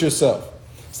patient with yourself.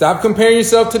 Stop comparing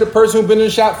yourself to the person who's been in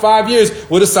the shop 5 years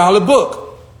with a solid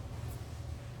book.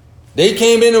 They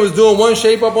came in and was doing one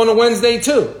shape up on a Wednesday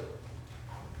too.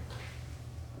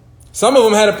 Some of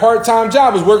them had a part-time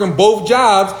job, was working both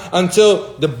jobs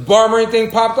until the barbering thing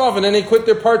popped off, and then they quit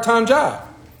their part-time job.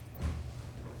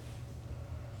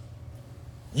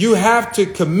 You have to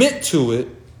commit to it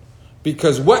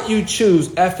because what you choose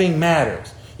effing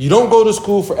matters. You don't go to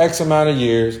school for X amount of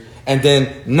years and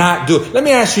then not do it. Let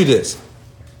me ask you this.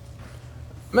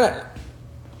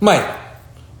 Mike,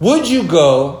 would you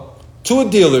go to a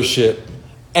dealership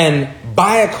and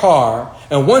buy a car,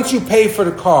 and once you pay for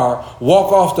the car,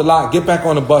 walk off the lot, get back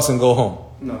on the bus and go home?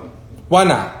 No. Why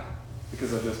not?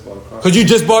 Because I just bought a car. Because you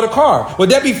just bought a car.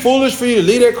 Would that be foolish for you to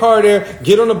leave that car there,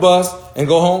 get on the bus, and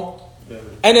go home? Yeah.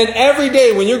 And then every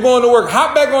day when you're going to work,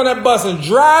 hop back on that bus and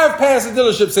drive past the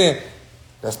dealership saying,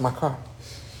 that's my car.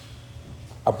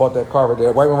 I bought that car right there.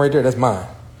 That white one right there, that's mine.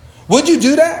 Would you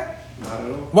do that? Not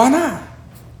at all. Why not?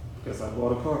 Because I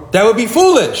bought a car. That would be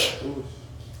foolish.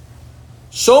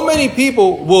 So many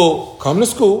people will come to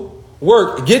school,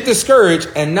 work, get discouraged,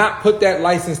 and not put that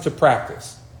license to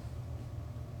practice.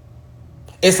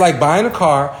 It's like buying a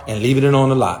car and leaving it on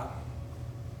the lot.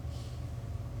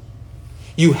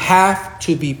 You have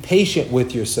to be patient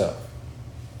with yourself.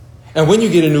 And when you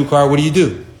get a new car, what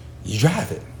do? You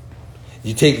drive it.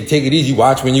 You take it easy. You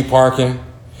watch when you're parking.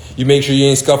 You make sure you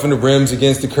ain't scuffing the rims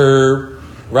against the curb,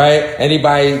 right?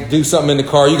 Anybody do something in the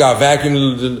car, you got to vacuum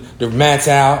the mats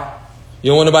out. You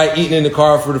don't want nobody eating in the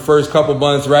car for the first couple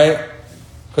months, right?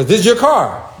 Because this is your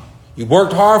car. You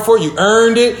worked hard for it. You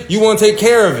earned it. You want to take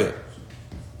care of it.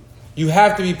 You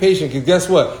have to be patient because guess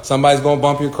what? Somebody's going to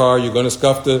bump your car. You're going to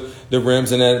scuff the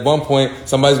rims. And at one point,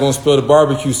 somebody's going to spill the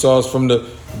barbecue sauce from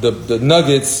the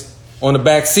nuggets on the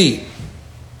back seat.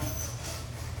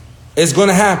 It's going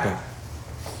to happen.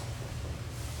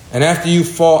 And after you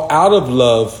fall out of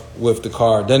love with the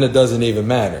car, then it doesn't even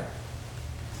matter.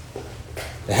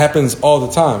 It happens all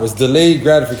the time. It's delayed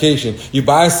gratification. You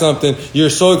buy something, you're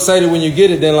so excited when you get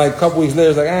it, then like a couple weeks later,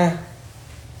 it's like,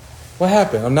 what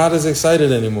happened? I'm not as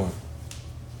excited anymore.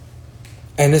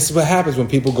 And this is what happens when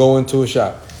people go into a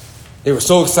shop. They were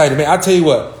so excited. Man, I tell you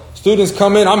what, students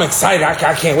come in, I'm excited.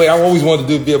 I can't wait. I always wanted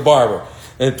to be a barber.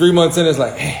 And 3 months in, it's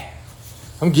like, hey,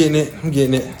 I'm getting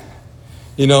it.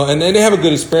 You know, and then they have a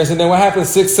good experience. And then what happens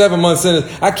 6, 7 months in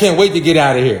is, I can't wait to get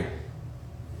out of here.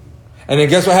 And then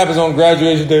guess what happens on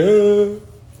graduation day?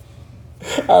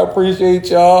 I appreciate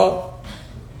y'all.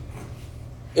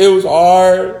 It was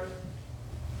hard.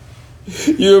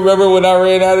 You remember when I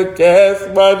ran out of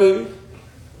gas money?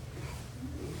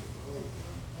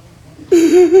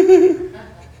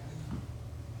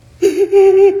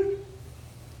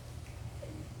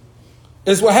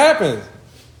 It's what happens.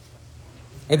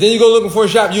 And then you go looking for a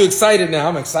shop. You excited now.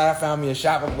 I'm excited. I found me a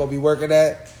shop I'm going to be working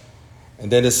at.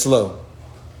 And then it's slow.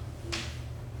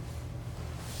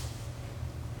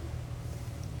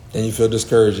 Then you feel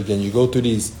discouraged again. You go through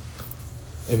these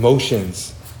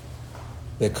emotions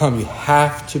that come. You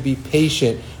have to be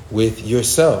patient with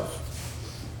yourself.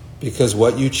 Because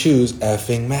what you choose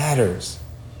effing matters.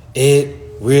 It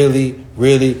really,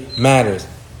 really matters.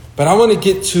 But I want to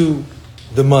get to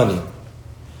the money.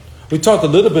 We talked a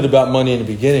little bit about money in the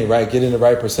beginning, right? Getting the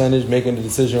right percentage, making the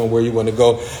decision on where you want to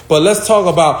go. But let's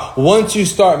talk about once you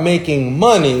start making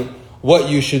money, what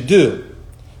you should do.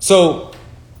 So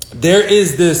there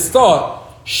is this thought,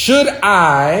 should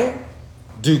I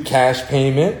do cash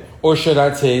payment or should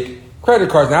I take credit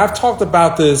cards? Now, I've talked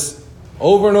about this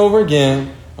over and over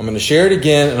again. I'm going to share it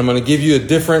again, and I'm going to give you a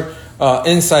different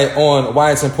insight on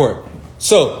why it's important.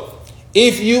 So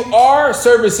if you are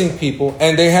servicing people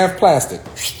and they have plastic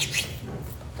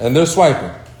and they're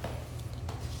swiping,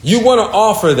 you want to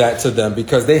offer that to them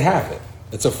because they have it.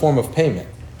 It's a form of payment.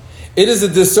 It is a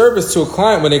disservice to a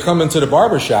client when they come into the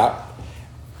barbershop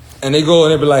and they go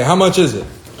and they be like, how much is it?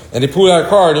 And they pull out a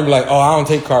card and be like, oh, I don't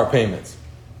take card payments.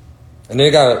 And they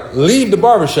got to leave the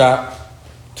barbershop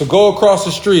to go across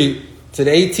the street to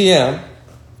the ATM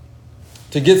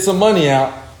to get some money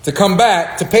out, to come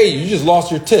back to pay you. You just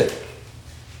lost your tip.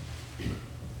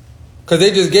 Because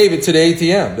they just gave it to the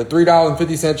ATM, the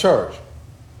 $3.50 charge.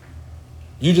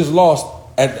 You just lost,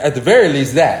 at the very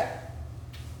least, that.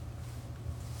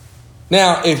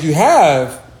 Now, if you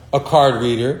have a card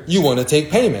reader, you want to take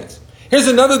payments. Here's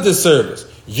another disservice.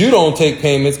 You don't take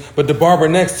payments, but the barber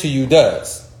next to you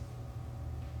does.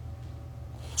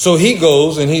 So he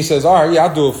goes and he says, all right, yeah,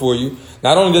 I'll do it for you.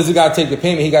 Not only does he got to take the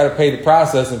payment, he got to pay the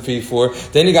processing fee for it.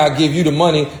 Then he got to give you the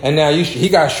money, and now he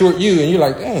got to short you, and you're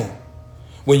like, damn.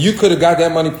 When you could have got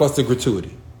that money plus the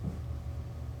gratuity.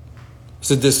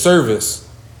 It's a disservice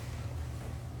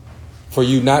for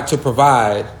you not to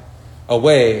provide a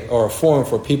way or a form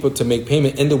for people to make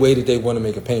payment in the way that they want to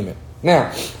make a payment.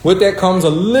 Now, with that comes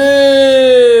a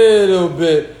little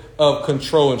bit of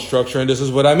control and structure, and this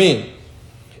is what I mean.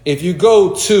 If you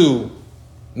go to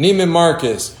Neiman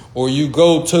Marcus, or you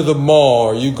go to the mall,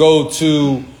 or you go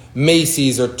to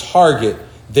Macy's or Target,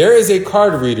 there is a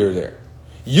card reader there.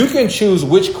 You can choose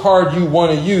which card you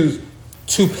want to use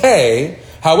to pay.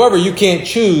 However, you can't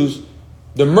choose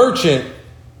the merchant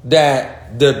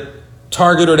that the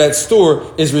Target or that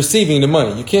store is receiving the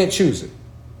money. You can't choose it.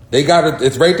 They got it.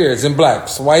 It's right there. It's in black.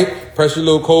 Swipe, press your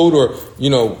little code, or,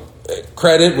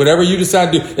 credit, whatever you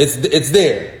decide to do. It's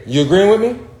there. You agreeing with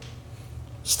me?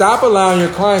 Stop allowing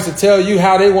your clients to tell you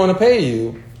how they want to pay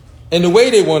you and the way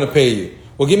they want to pay you.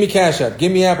 Well, give me Cash App,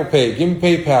 give me Apple Pay, give me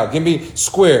PayPal, give me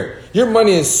Square. Your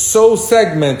money is so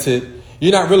segmented,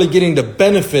 you're not really getting the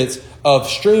benefits of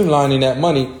streamlining that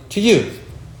money to you.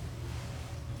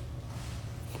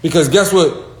 Because guess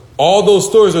what all those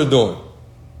stores are doing?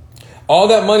 All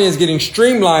that money is getting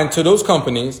streamlined to those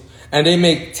companies, and they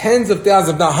make tens of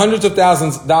thousands, if not hundreds of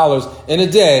thousands of dollars in a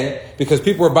day because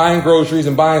people are buying groceries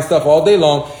and buying stuff all day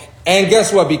long. And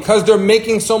guess what? Because they're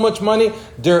making so much money,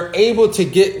 they're able to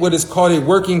get what is called a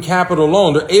working capital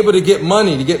loan. They're able to get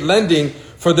money, to get lending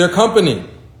for their company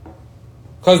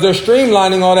because they're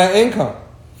streamlining all that income.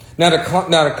 Now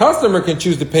the customer can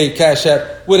choose to pay Cash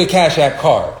App with a Cash App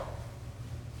card,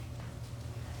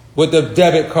 with a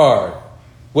debit card,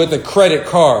 with a credit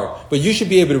card. But you should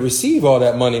be able to receive all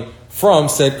that money from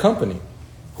said company,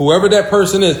 whoever that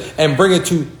person is, and bring it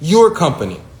to your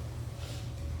company.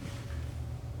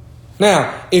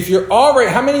 Now, if you're already,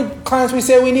 how many clients we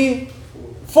said we need?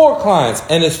 4 clients.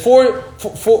 And it's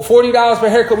 $40 per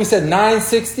haircut. We said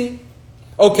 $960.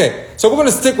 Okay, so we're going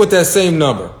to stick with that same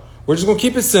number. We're just going to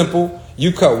keep it simple.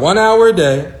 You cut 1 hour a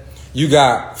day. You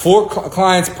got 4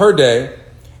 clients per day.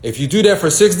 If you do that for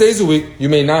 6 days a week, you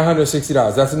made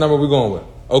 $960. That's the number we're going with.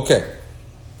 Okay.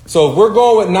 So if we're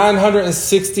going with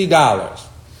 $960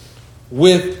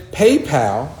 with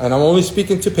PayPal, and I'm only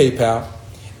speaking to PayPal,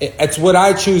 it's what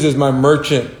I choose as my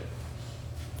merchant.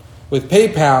 With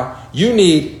PayPal, you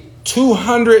need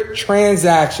 200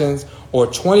 transactions or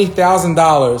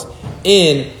 $20,000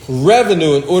 in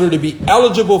revenue in order to be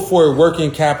eligible for a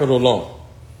working capital loan.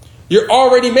 You're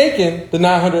already making the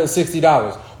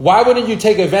 $960. Why wouldn't you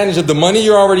take advantage of the money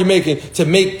you're already making to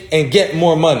make and get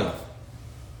more money?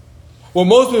 Well,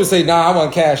 most people say, nah, I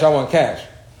want cash.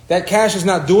 That cash is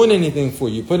not doing anything for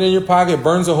you. Put it in your pocket,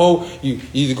 burns a hole, you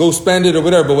either go spend it or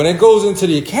whatever. But when it goes into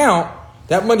the account,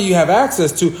 that money you have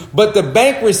access to, but the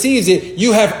bank receives it,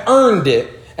 you have earned it.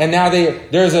 And now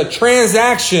there's a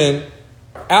transaction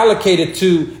allocated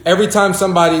to every time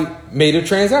somebody made a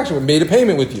transaction, made a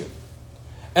payment with you.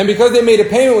 And because they made a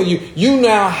payment with you, you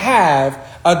now have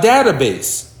a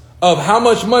database of how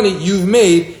much money you've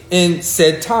made in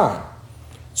said time.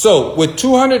 So with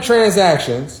 200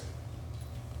 transactions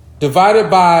divided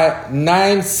by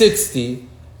 960,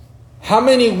 how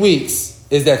many weeks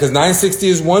is that? Because 960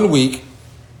 is 1 week.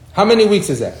 How many weeks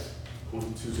is that?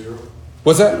 0.20.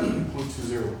 What's that?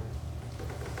 0.20.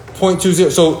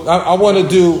 0.20. So I want to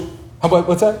do,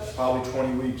 what's that? Probably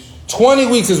 20 weeks. 20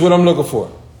 weeks is what I'm looking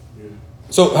for. Yeah.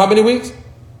 So how many weeks?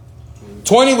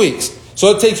 20 weeks.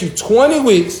 So it takes you 20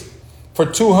 weeks for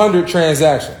 200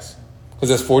 transactions. Because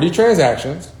that's 40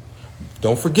 transactions.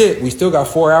 Don't forget, we still got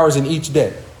 4 hours in each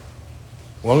day.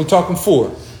 We're only talking 4.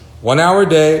 1 hour a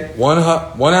day,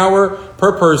 1 hour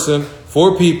per person,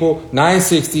 4 people,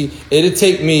 960. It'll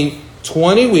take me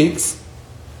 20 weeks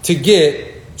to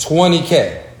get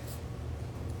 $20K.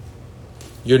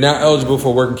 You're now eligible for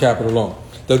a working capital loan.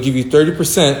 They'll give you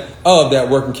 30% of that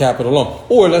working capital loan.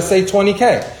 Or let's say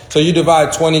 $20K. So you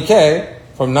divide $20K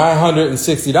from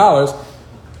 $960.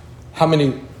 How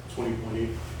many?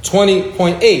 20.8.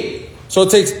 20.8. So it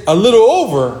takes a little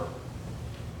over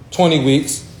 20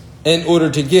 weeks in order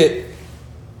to get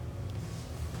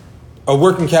a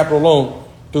working capital loan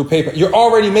through PayPal. You're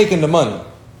already making the money.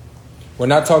 We're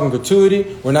not talking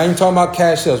gratuity. We're not even talking about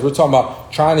cash sales. We're talking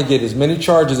about trying to get as many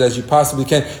charges as you possibly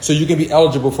can so you can be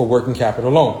eligible for working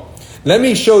capital loan. Let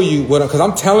me show you because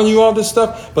I'm telling you all this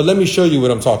stuff, but let me show you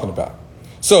what I'm talking about.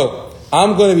 So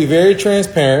I'm going to be very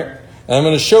transparent, and I'm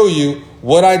going to show you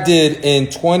what I did in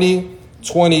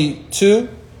 2022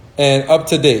 and up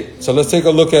to date. So let's take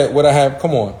a look at what I have.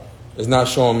 Come on. It's not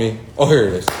showing me. Oh, here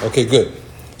it is. Okay, good.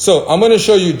 So I'm going to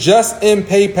show you just in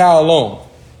PayPal alone.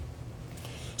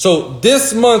 So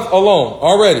this month alone,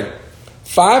 already,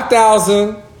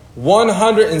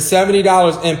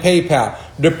 $5,170 in PayPal.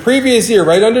 The previous year,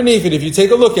 right underneath it, if you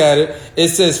take a look at it, it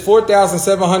says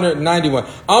 $4,791.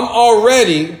 I'm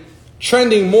already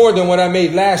trending more than what I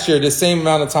made last year, the same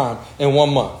amount of time in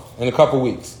 1 month, in a couple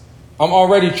weeks. I'm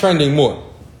already trending more,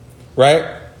 right?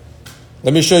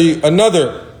 Let me show you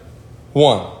another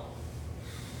one.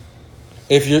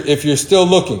 If you're still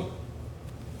looking.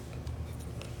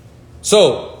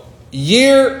 So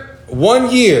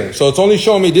 1 year. So it's only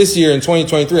showing me this year in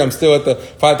 2023. I'm still at the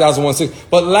 5,160.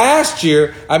 But last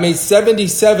year I made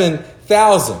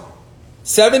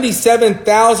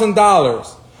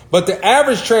 $77,000. But the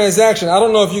average transaction, I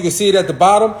don't know if you can see it at the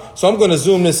bottom. So I'm going to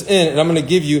zoom this in and I'm going to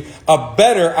give you a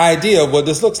better idea of what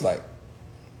this looks like.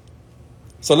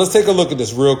 So let's take a look at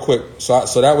this real quick.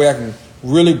 So that way I can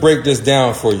really break this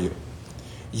down for you.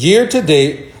 Year to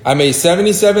date, I made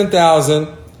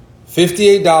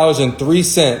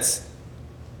 $77,058.03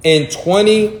 in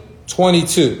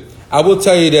 2022. I will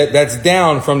tell you that that's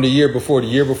down from the year before. The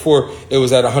year before, it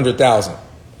was at 100,000.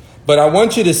 But I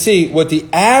want you to see what the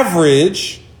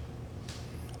average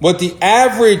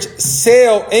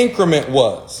sale increment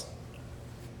was.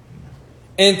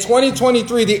 In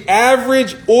 2023, the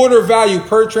average order value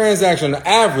per transaction, the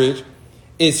average,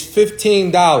 is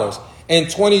 $15. In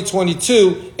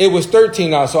 2022, it was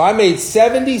 $13. So I made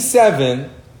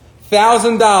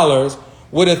 $77,000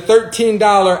 with a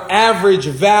 $13 average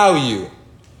value.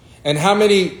 And how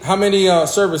many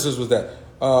services was that?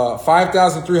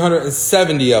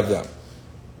 5,370 of them.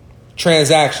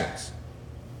 Transactions.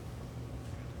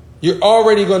 You're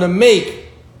already going to make,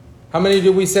 how many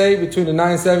did we say between the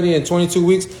 970 and 22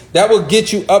 weeks? That will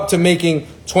get you up to making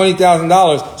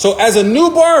 $20,000. So as a new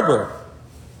barber,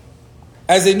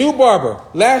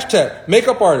 lash tech,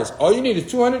 makeup artist, all you need is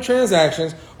 200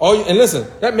 transactions. And listen,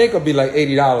 that makeup be like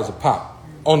 $80 a pop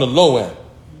on the low end.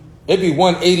 It'd be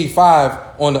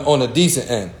 $185 on the decent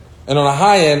end. And on the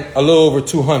high end, a little over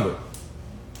 200.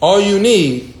 All you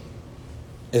need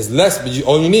is less, but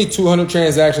you need 200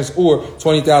 transactions or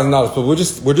 $20,000. But we're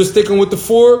just sticking with the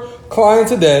 4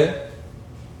 clients a day,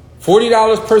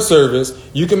 $40 per service.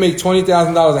 You can make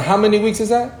 $20,000. And how many weeks is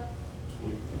that?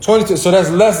 22. So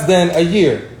that's less than a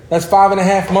year. That's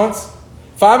 5.5 months.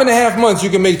 5.5 months, you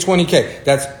can make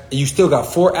 20K. You still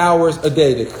got 4 hours a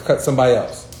day to cut somebody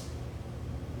else.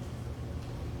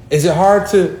 Is it hard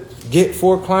to get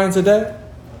 4 clients a day?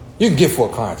 You can get 4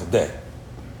 clients a day.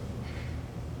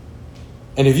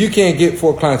 And if you can't get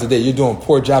 4 clients a day, you're doing a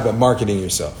poor job at marketing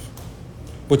yourself,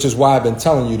 which is why I've been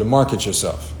telling you to market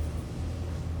yourself.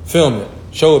 Film it.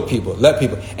 Show it people. Let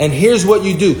people. And here's what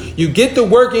you do. You get the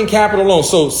working capital loan.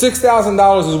 So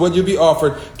 $6,000 is what you'll be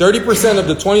offered. 30% of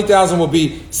the $20,000 will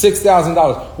be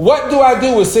 $6,000. What do I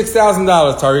do with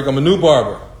 $6,000, Tariq? I'm a new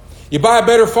barber. You buy a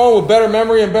better phone with better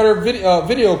memory and better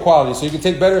video quality so you can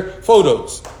take better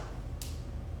photos.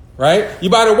 Right? You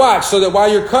buy the watch so that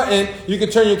while you're cutting, you can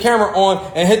turn your camera on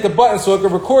and hit the button so it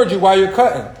can record you while you're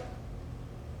cutting.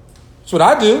 That's what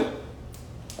I do.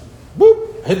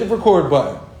 Boop, hit the record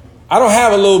button. I don't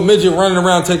have a little midget running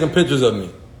around taking pictures of me.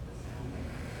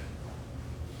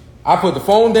 I put the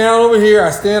phone down over here,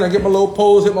 I stand, I get my little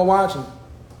pose, hit my watch, and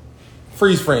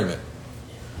freeze frame it.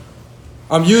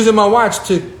 I'm using my watch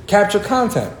to capture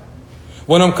content.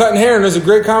 When I'm cutting hair and there's a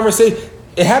great conversation,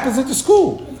 it happens at the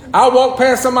school. I'll walk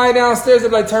past somebody downstairs, they'll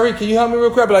be like, Tariq, can you help me real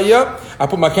quick? I'll be like, yep. I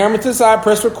put my camera to the side,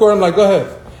 press record, I'm like, go ahead.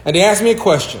 And they ask me a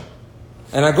question.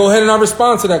 And I go ahead and I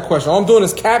respond to that question. All I'm doing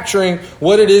is capturing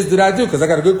what it is that I do because I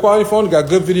got a good quality phone, I got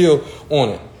good video on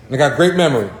it, and I got great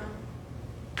memory.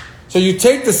 So you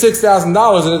take the $6,000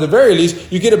 and at the very least,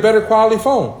 you get a better quality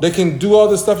phone that can do all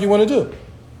the stuff you want to do.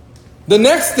 The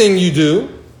next thing you do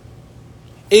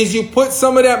is you put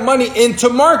some of that money into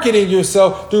marketing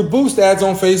yourself through boost ads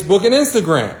on Facebook and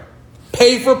Instagram.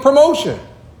 Pay for promotion.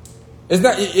 It's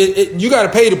not. You got to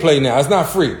pay to play now. It's not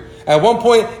free. At one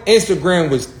point, Instagram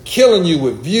was killing you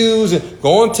with views and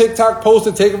go on TikTok, post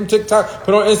it, take it from TikTok,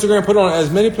 put it on Instagram, put it on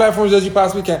as many platforms as you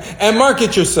possibly can, and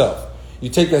market yourself. You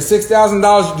take that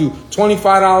 $6,000, you do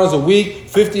 $25 a week,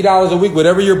 $50 a week,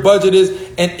 whatever your budget is,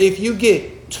 and if you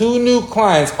get 2 new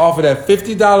clients off of that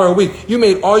 $50 a week, you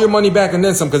made all your money back and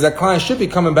then some because that client should be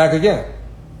coming back again.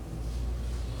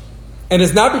 And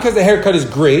it's not because the haircut is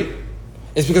great,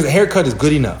 it's because the haircut is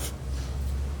good enough.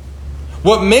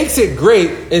 What makes it great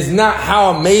is not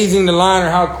how amazing the line or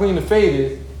how clean the fade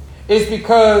is. It's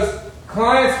because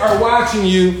clients are watching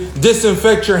you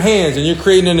disinfect your hands and you're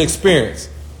creating an experience.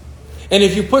 And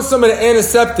if you put some of the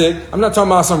antiseptic, I'm not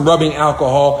talking about some rubbing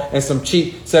alcohol and some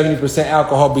cheap 70%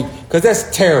 alcohol, because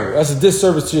that's terrible. That's a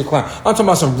disservice to your client. I'm talking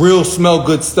about some real smell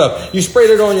good stuff. You sprayed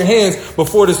it on your hands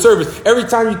before the service. Every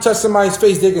time you touch somebody's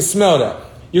face, they can smell that.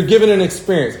 You're giving an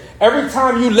experience. Every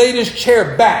time you lay this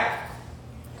chair back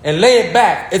and lay it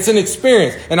back, it's an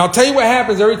experience. And I'll tell you what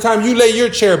happens every time you lay your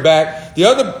chair back. The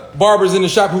other barbers in the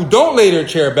shop who don't lay their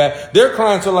chair back, their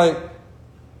clients are like,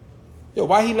 yo,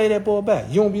 why he lay that boy back?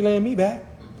 You don't be laying me back.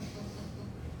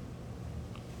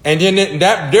 And then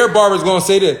their barber's going to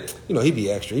say that, he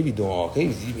be extra. He be doing all, he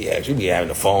be extra. He be having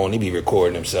the phone. He be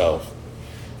recording himself.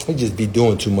 He just be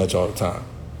doing too much all the time.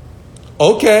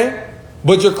 Okay.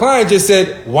 But your client just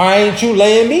said, why ain't you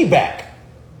laying me back?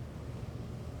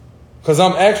 Because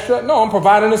I'm extra? No, I'm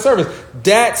providing a service.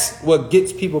 That's what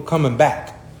gets people coming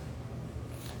back.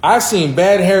 I've seen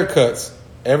bad haircuts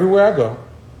everywhere I go.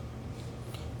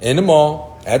 In the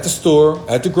mall, at the store,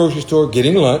 at the grocery store,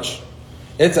 getting lunch.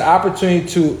 It's an opportunity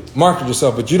to market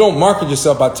yourself, but you don't market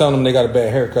yourself by telling them they got a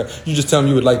bad haircut. You just tell them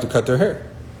you would like to cut their hair.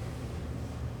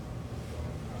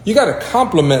 You got to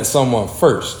compliment someone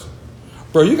first.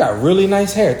 Bro, you got really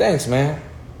nice hair. Thanks, man.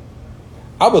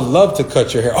 I would love to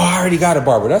cut your hair. Oh, I already got a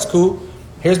barber. That's cool.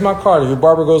 Here's my card. If your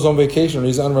barber goes on vacation or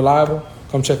he's unreliable,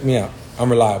 come check me out.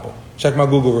 I'm reliable. Check my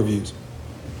Google reviews.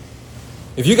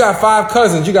 If you got 5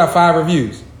 cousins, you got 5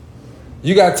 reviews.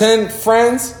 You got 10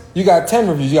 friends, you got 10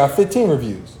 reviews. You got 15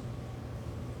 reviews.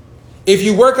 If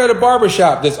you work at a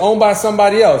barbershop that's owned by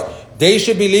somebody else, they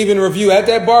should be leaving a review at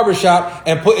that barbershop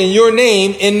and putting your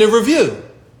name in the review.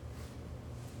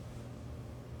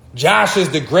 Josh is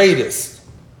the greatest.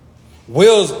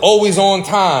 Will's always on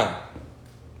time.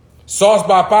 Sauce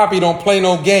by Poppy don't play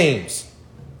no games.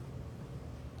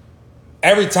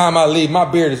 Every time I leave, my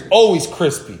beard is always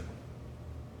crispy.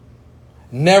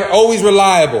 Never, always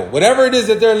reliable. Whatever it is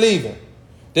that they're leaving,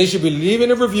 they should be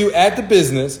leaving a review at the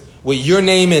business with your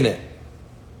name in it.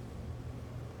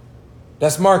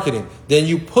 That's marketing. Then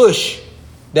you push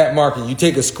that marketing. You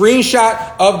take a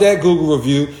screenshot of that Google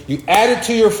review, you add it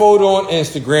to your photo on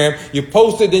Instagram, you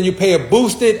post it, then you pay a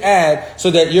boosted ad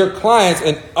so that your clients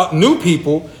and new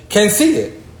people can see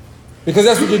it. Because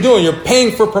that's what you're doing. You're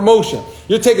paying for promotion.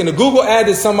 You're taking a Google ad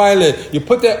that somebody lit. You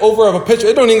put that over of a picture.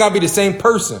 It don't even got to be the same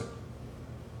person.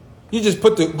 You just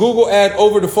put the Google ad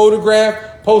over the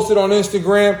photograph, post it on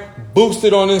Instagram, boost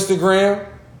it on Instagram.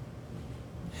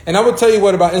 And I would tell you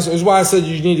what about Instagram. It's why I said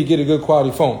you need to get a good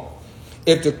quality phone.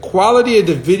 If the quality of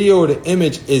the video or the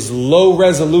image is low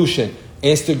resolution,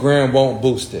 Instagram won't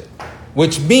boost it.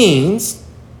 Which means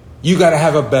you got to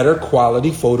have a better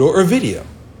quality photo or video.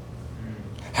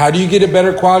 How do you get a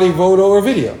better quality photo or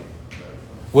video?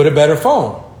 With a better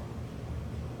phone.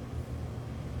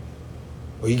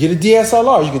 Or you get a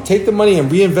DSLR. You can take the money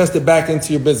and reinvest it back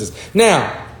into your business.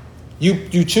 Now,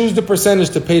 you choose the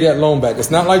percentage to pay that loan back.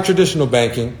 It's not like traditional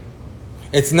banking.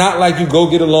 It's not like you go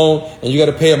get a loan and you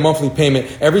got to pay a monthly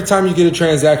payment. Every time you get a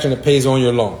transaction, it pays on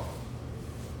your loan.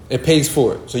 It pays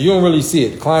for it. So you don't really see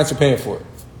it. The clients are paying for it.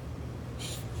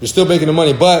 You're still making the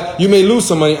money, but you may lose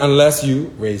some money unless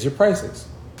you raise your prices.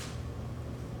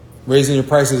 Raising your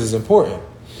prices is important.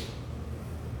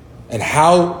 And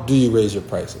how do you raise your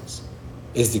prices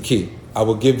is the key. I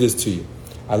will give this to you.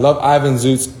 I love Ivan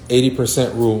Zoot's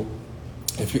 80% rule.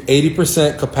 If you're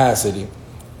 80% capacity,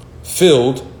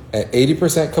 filled at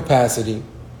 80% capacity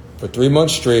for 3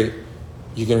 months straight,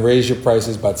 you can raise your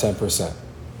prices by 10%.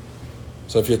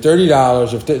 So if you're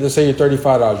 $30, let's say you're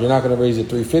 $35, you're not going to raise it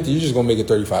 $3.50. You're just going to make it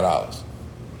 $35.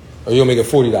 Or you're going to make it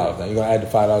 $40 now. You're going to add the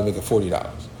 $5 and make it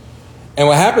 $40. And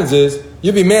what happens is,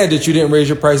 you'll be mad that you didn't raise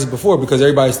your prices before because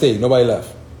everybody stayed. Nobody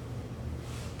left.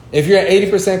 If you're at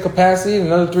 80% capacity in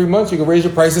another 3 months, you can raise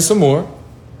your prices some more.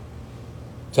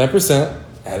 10%,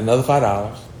 add another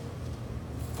 $5.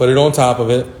 Put it on top of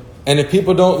it. And if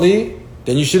people don't leave,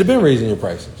 then you should have been raising your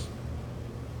prices.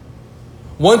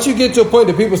 Once you get to a point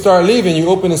that people start leaving, you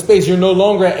open a space, you're no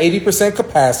longer at 80%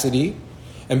 capacity.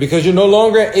 And because you're no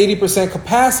longer at 80%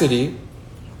 capacity,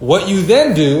 what you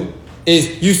then do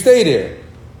is you stay there.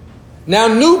 Now,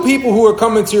 new people who are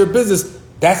coming to your business,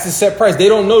 that's the set price. They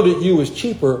don't know that you was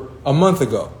cheaper a month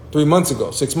ago, 3 months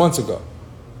ago, 6 months ago.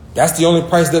 That's the only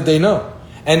price that they know.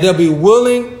 And they'll be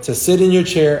willing to sit in your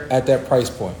chair at that price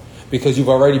point because you've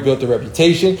already built a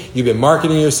reputation. You've been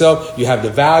marketing yourself. You have the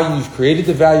value. You've created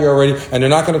the value already. And they're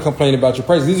not going to complain about your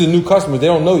price. These are new customers. They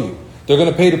don't know you. They're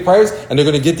going to pay the price and they're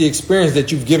going to get the experience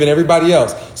that you've given everybody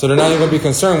else. So they're not even going to be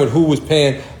concerned with who was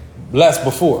paying less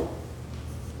before.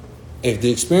 If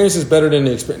the experience is better than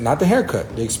the experience, not the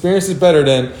haircut, the experience is better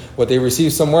than what they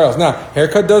receive somewhere else. Now,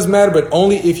 haircut does matter, but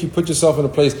only if you put yourself in a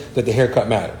place that the haircut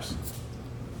matters.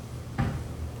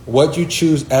 What you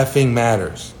choose effing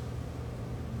matters.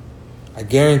 I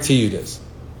guarantee you this.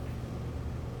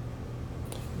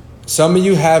 Some of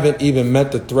you haven't even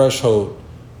met the threshold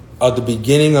of the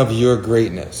beginning of your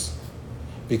greatness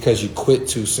because you quit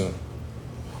too soon,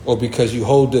 or because you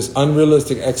hold this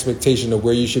unrealistic expectation of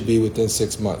where you should be within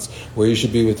 6 months, where you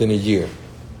should be within a year.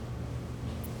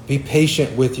 Be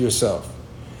patient with yourself.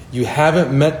 You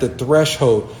haven't met the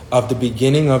threshold of the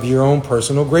beginning of your own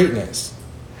personal greatness.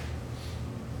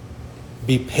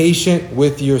 Be patient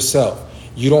with yourself.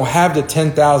 You don't have the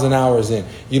 10,000 hours in.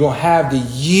 You don't have the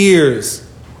years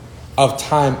of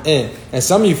time in. And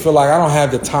some of you feel like I don't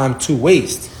have the time to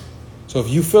waste. So if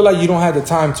you feel like you don't have the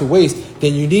time to waste,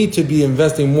 then you need to be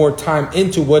investing more time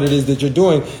into what it is that you're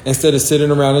doing instead of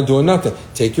sitting around and doing nothing.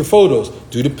 Take your photos,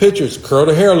 do the pictures, curl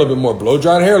the hair a little bit more, blow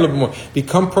dry the hair a little bit more.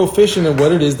 Become proficient in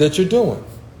what it is that you're doing.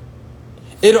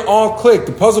 It'll all click.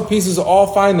 The puzzle pieces will all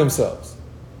find themselves.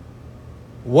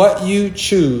 What you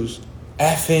choose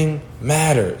effing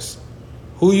matters.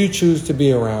 Who you choose to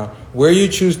be around, where you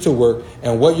choose to work,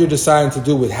 and what you're deciding to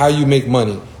do with how you make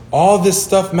money. All this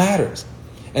stuff matters.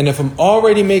 And if I'm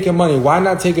already making money, why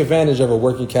not take advantage of a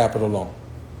working capital loan?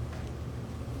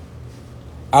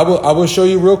 I will show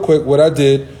you real quick what I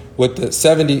did with the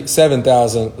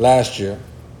 $77,000 last year.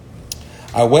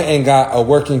 I went and got a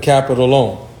working capital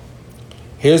loan.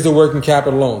 Here's the working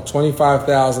capital loan,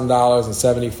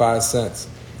 $25,000.75,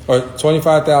 or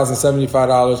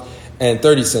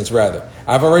 $25,075.30 rather.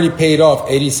 I've already paid off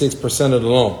 86% of the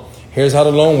loan. Here's how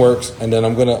the loan works, and then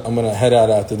I'm gonna head out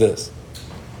after this.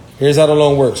 Here's how the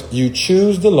loan works. You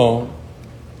choose the loan,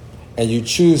 and you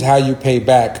choose how you pay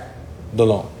back the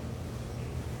loan.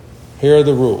 Here are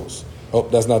the rules. Oh,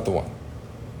 that's not the one.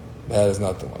 That is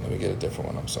not the one. Let me get a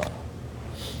different one. I'm sorry.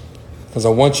 Because I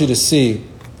want you to see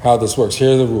how this works.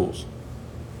 Here are the rules.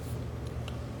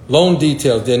 Loan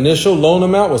details. The initial loan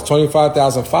amount was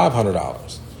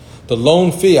 $25,500. The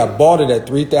loan fee, I bought it at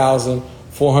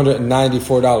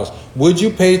 $3,494. Would you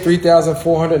pay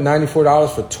 $3,494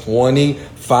 for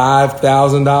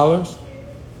 $25,000?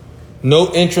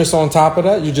 No interest on top of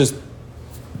that?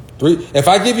 If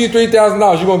I give you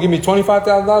 $3,000, you're going to give me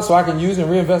 $25,000 so I can use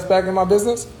and reinvest back in my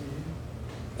business?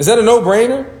 Is that a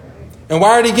no-brainer? And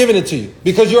why are they giving it to you?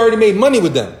 Because you already made money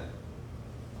with them.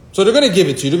 So they're going to give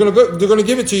it to you. They're going to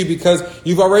give it to you because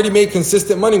you've already made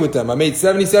consistent money with them. I made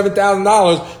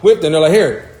 $77,000 with them. They're like,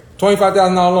 here,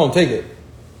 $25,000 loan, take it.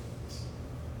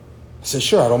 I said,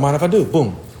 sure, I don't mind if I do.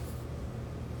 Boom.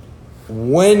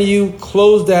 When you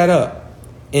close that up,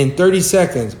 in 30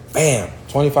 seconds, bam,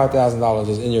 $25,000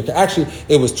 is in your account. Actually,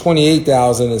 it was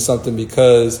 $28,000 and something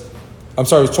because, I'm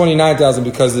sorry, it was $29,000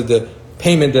 because of the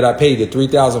payment that I paid. The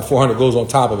 $3,400 goes on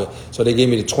top of it. So they gave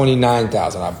me the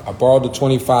 $29,000. I borrowed the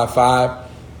 $25,500.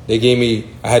 They gave me,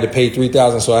 I had to pay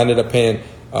 $3,000, so I ended up paying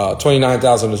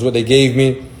 $29,000 is what they gave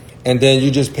me. And then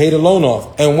you just pay the loan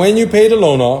off. And when you pay the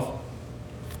loan off,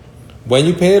 when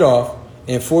you pay it off,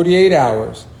 in 48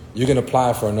 hours, you can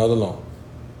apply for another loan.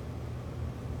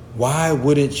 Why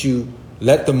wouldn't you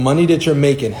let the money that you're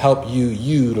making help you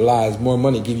utilize more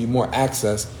money, give you more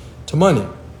access to money?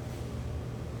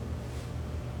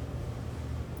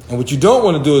 And what you don't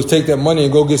want to do is take that money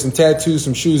and go get some tattoos,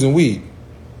 some shoes, and weed.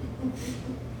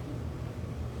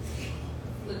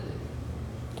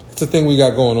 It's the thing we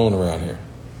got going on around here.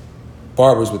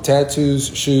 Barbers with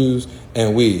tattoos, shoes,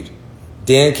 and weed.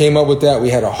 Dan came up with that. We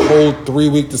had a whole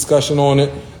 3-week discussion on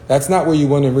it. That's not where you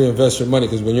want to reinvest your money,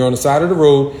 because when you're on the side of the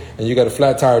road and you got a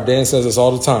flat tire, Dan says this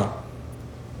all the time.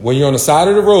 When you're on the side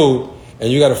of the road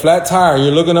and you got a flat tire and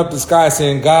you're looking up the sky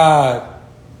saying, God,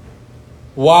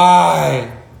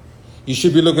 why? You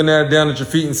should be looking down at your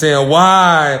feet and saying,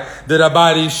 why did I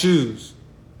buy these shoes?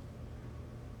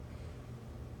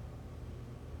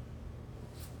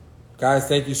 Guys,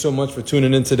 thank you so much for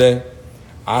tuning in today.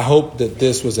 I hope that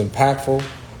this was impactful.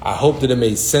 I hope that it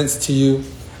made sense to you.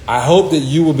 I hope that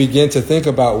you will begin to think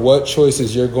about what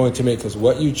choices you're going to make, because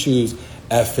what you choose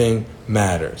effing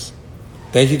matters.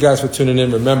 Thank you guys for tuning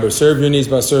in. Remember, serve your needs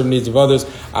by serving the needs of others.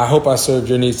 I hope I served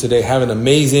your needs today. Have an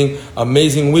amazing,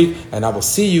 amazing week. And I will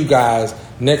see you guys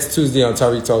next Tuesday on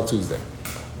Tariq Talk Tuesday.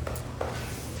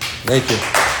 Thank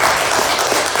you.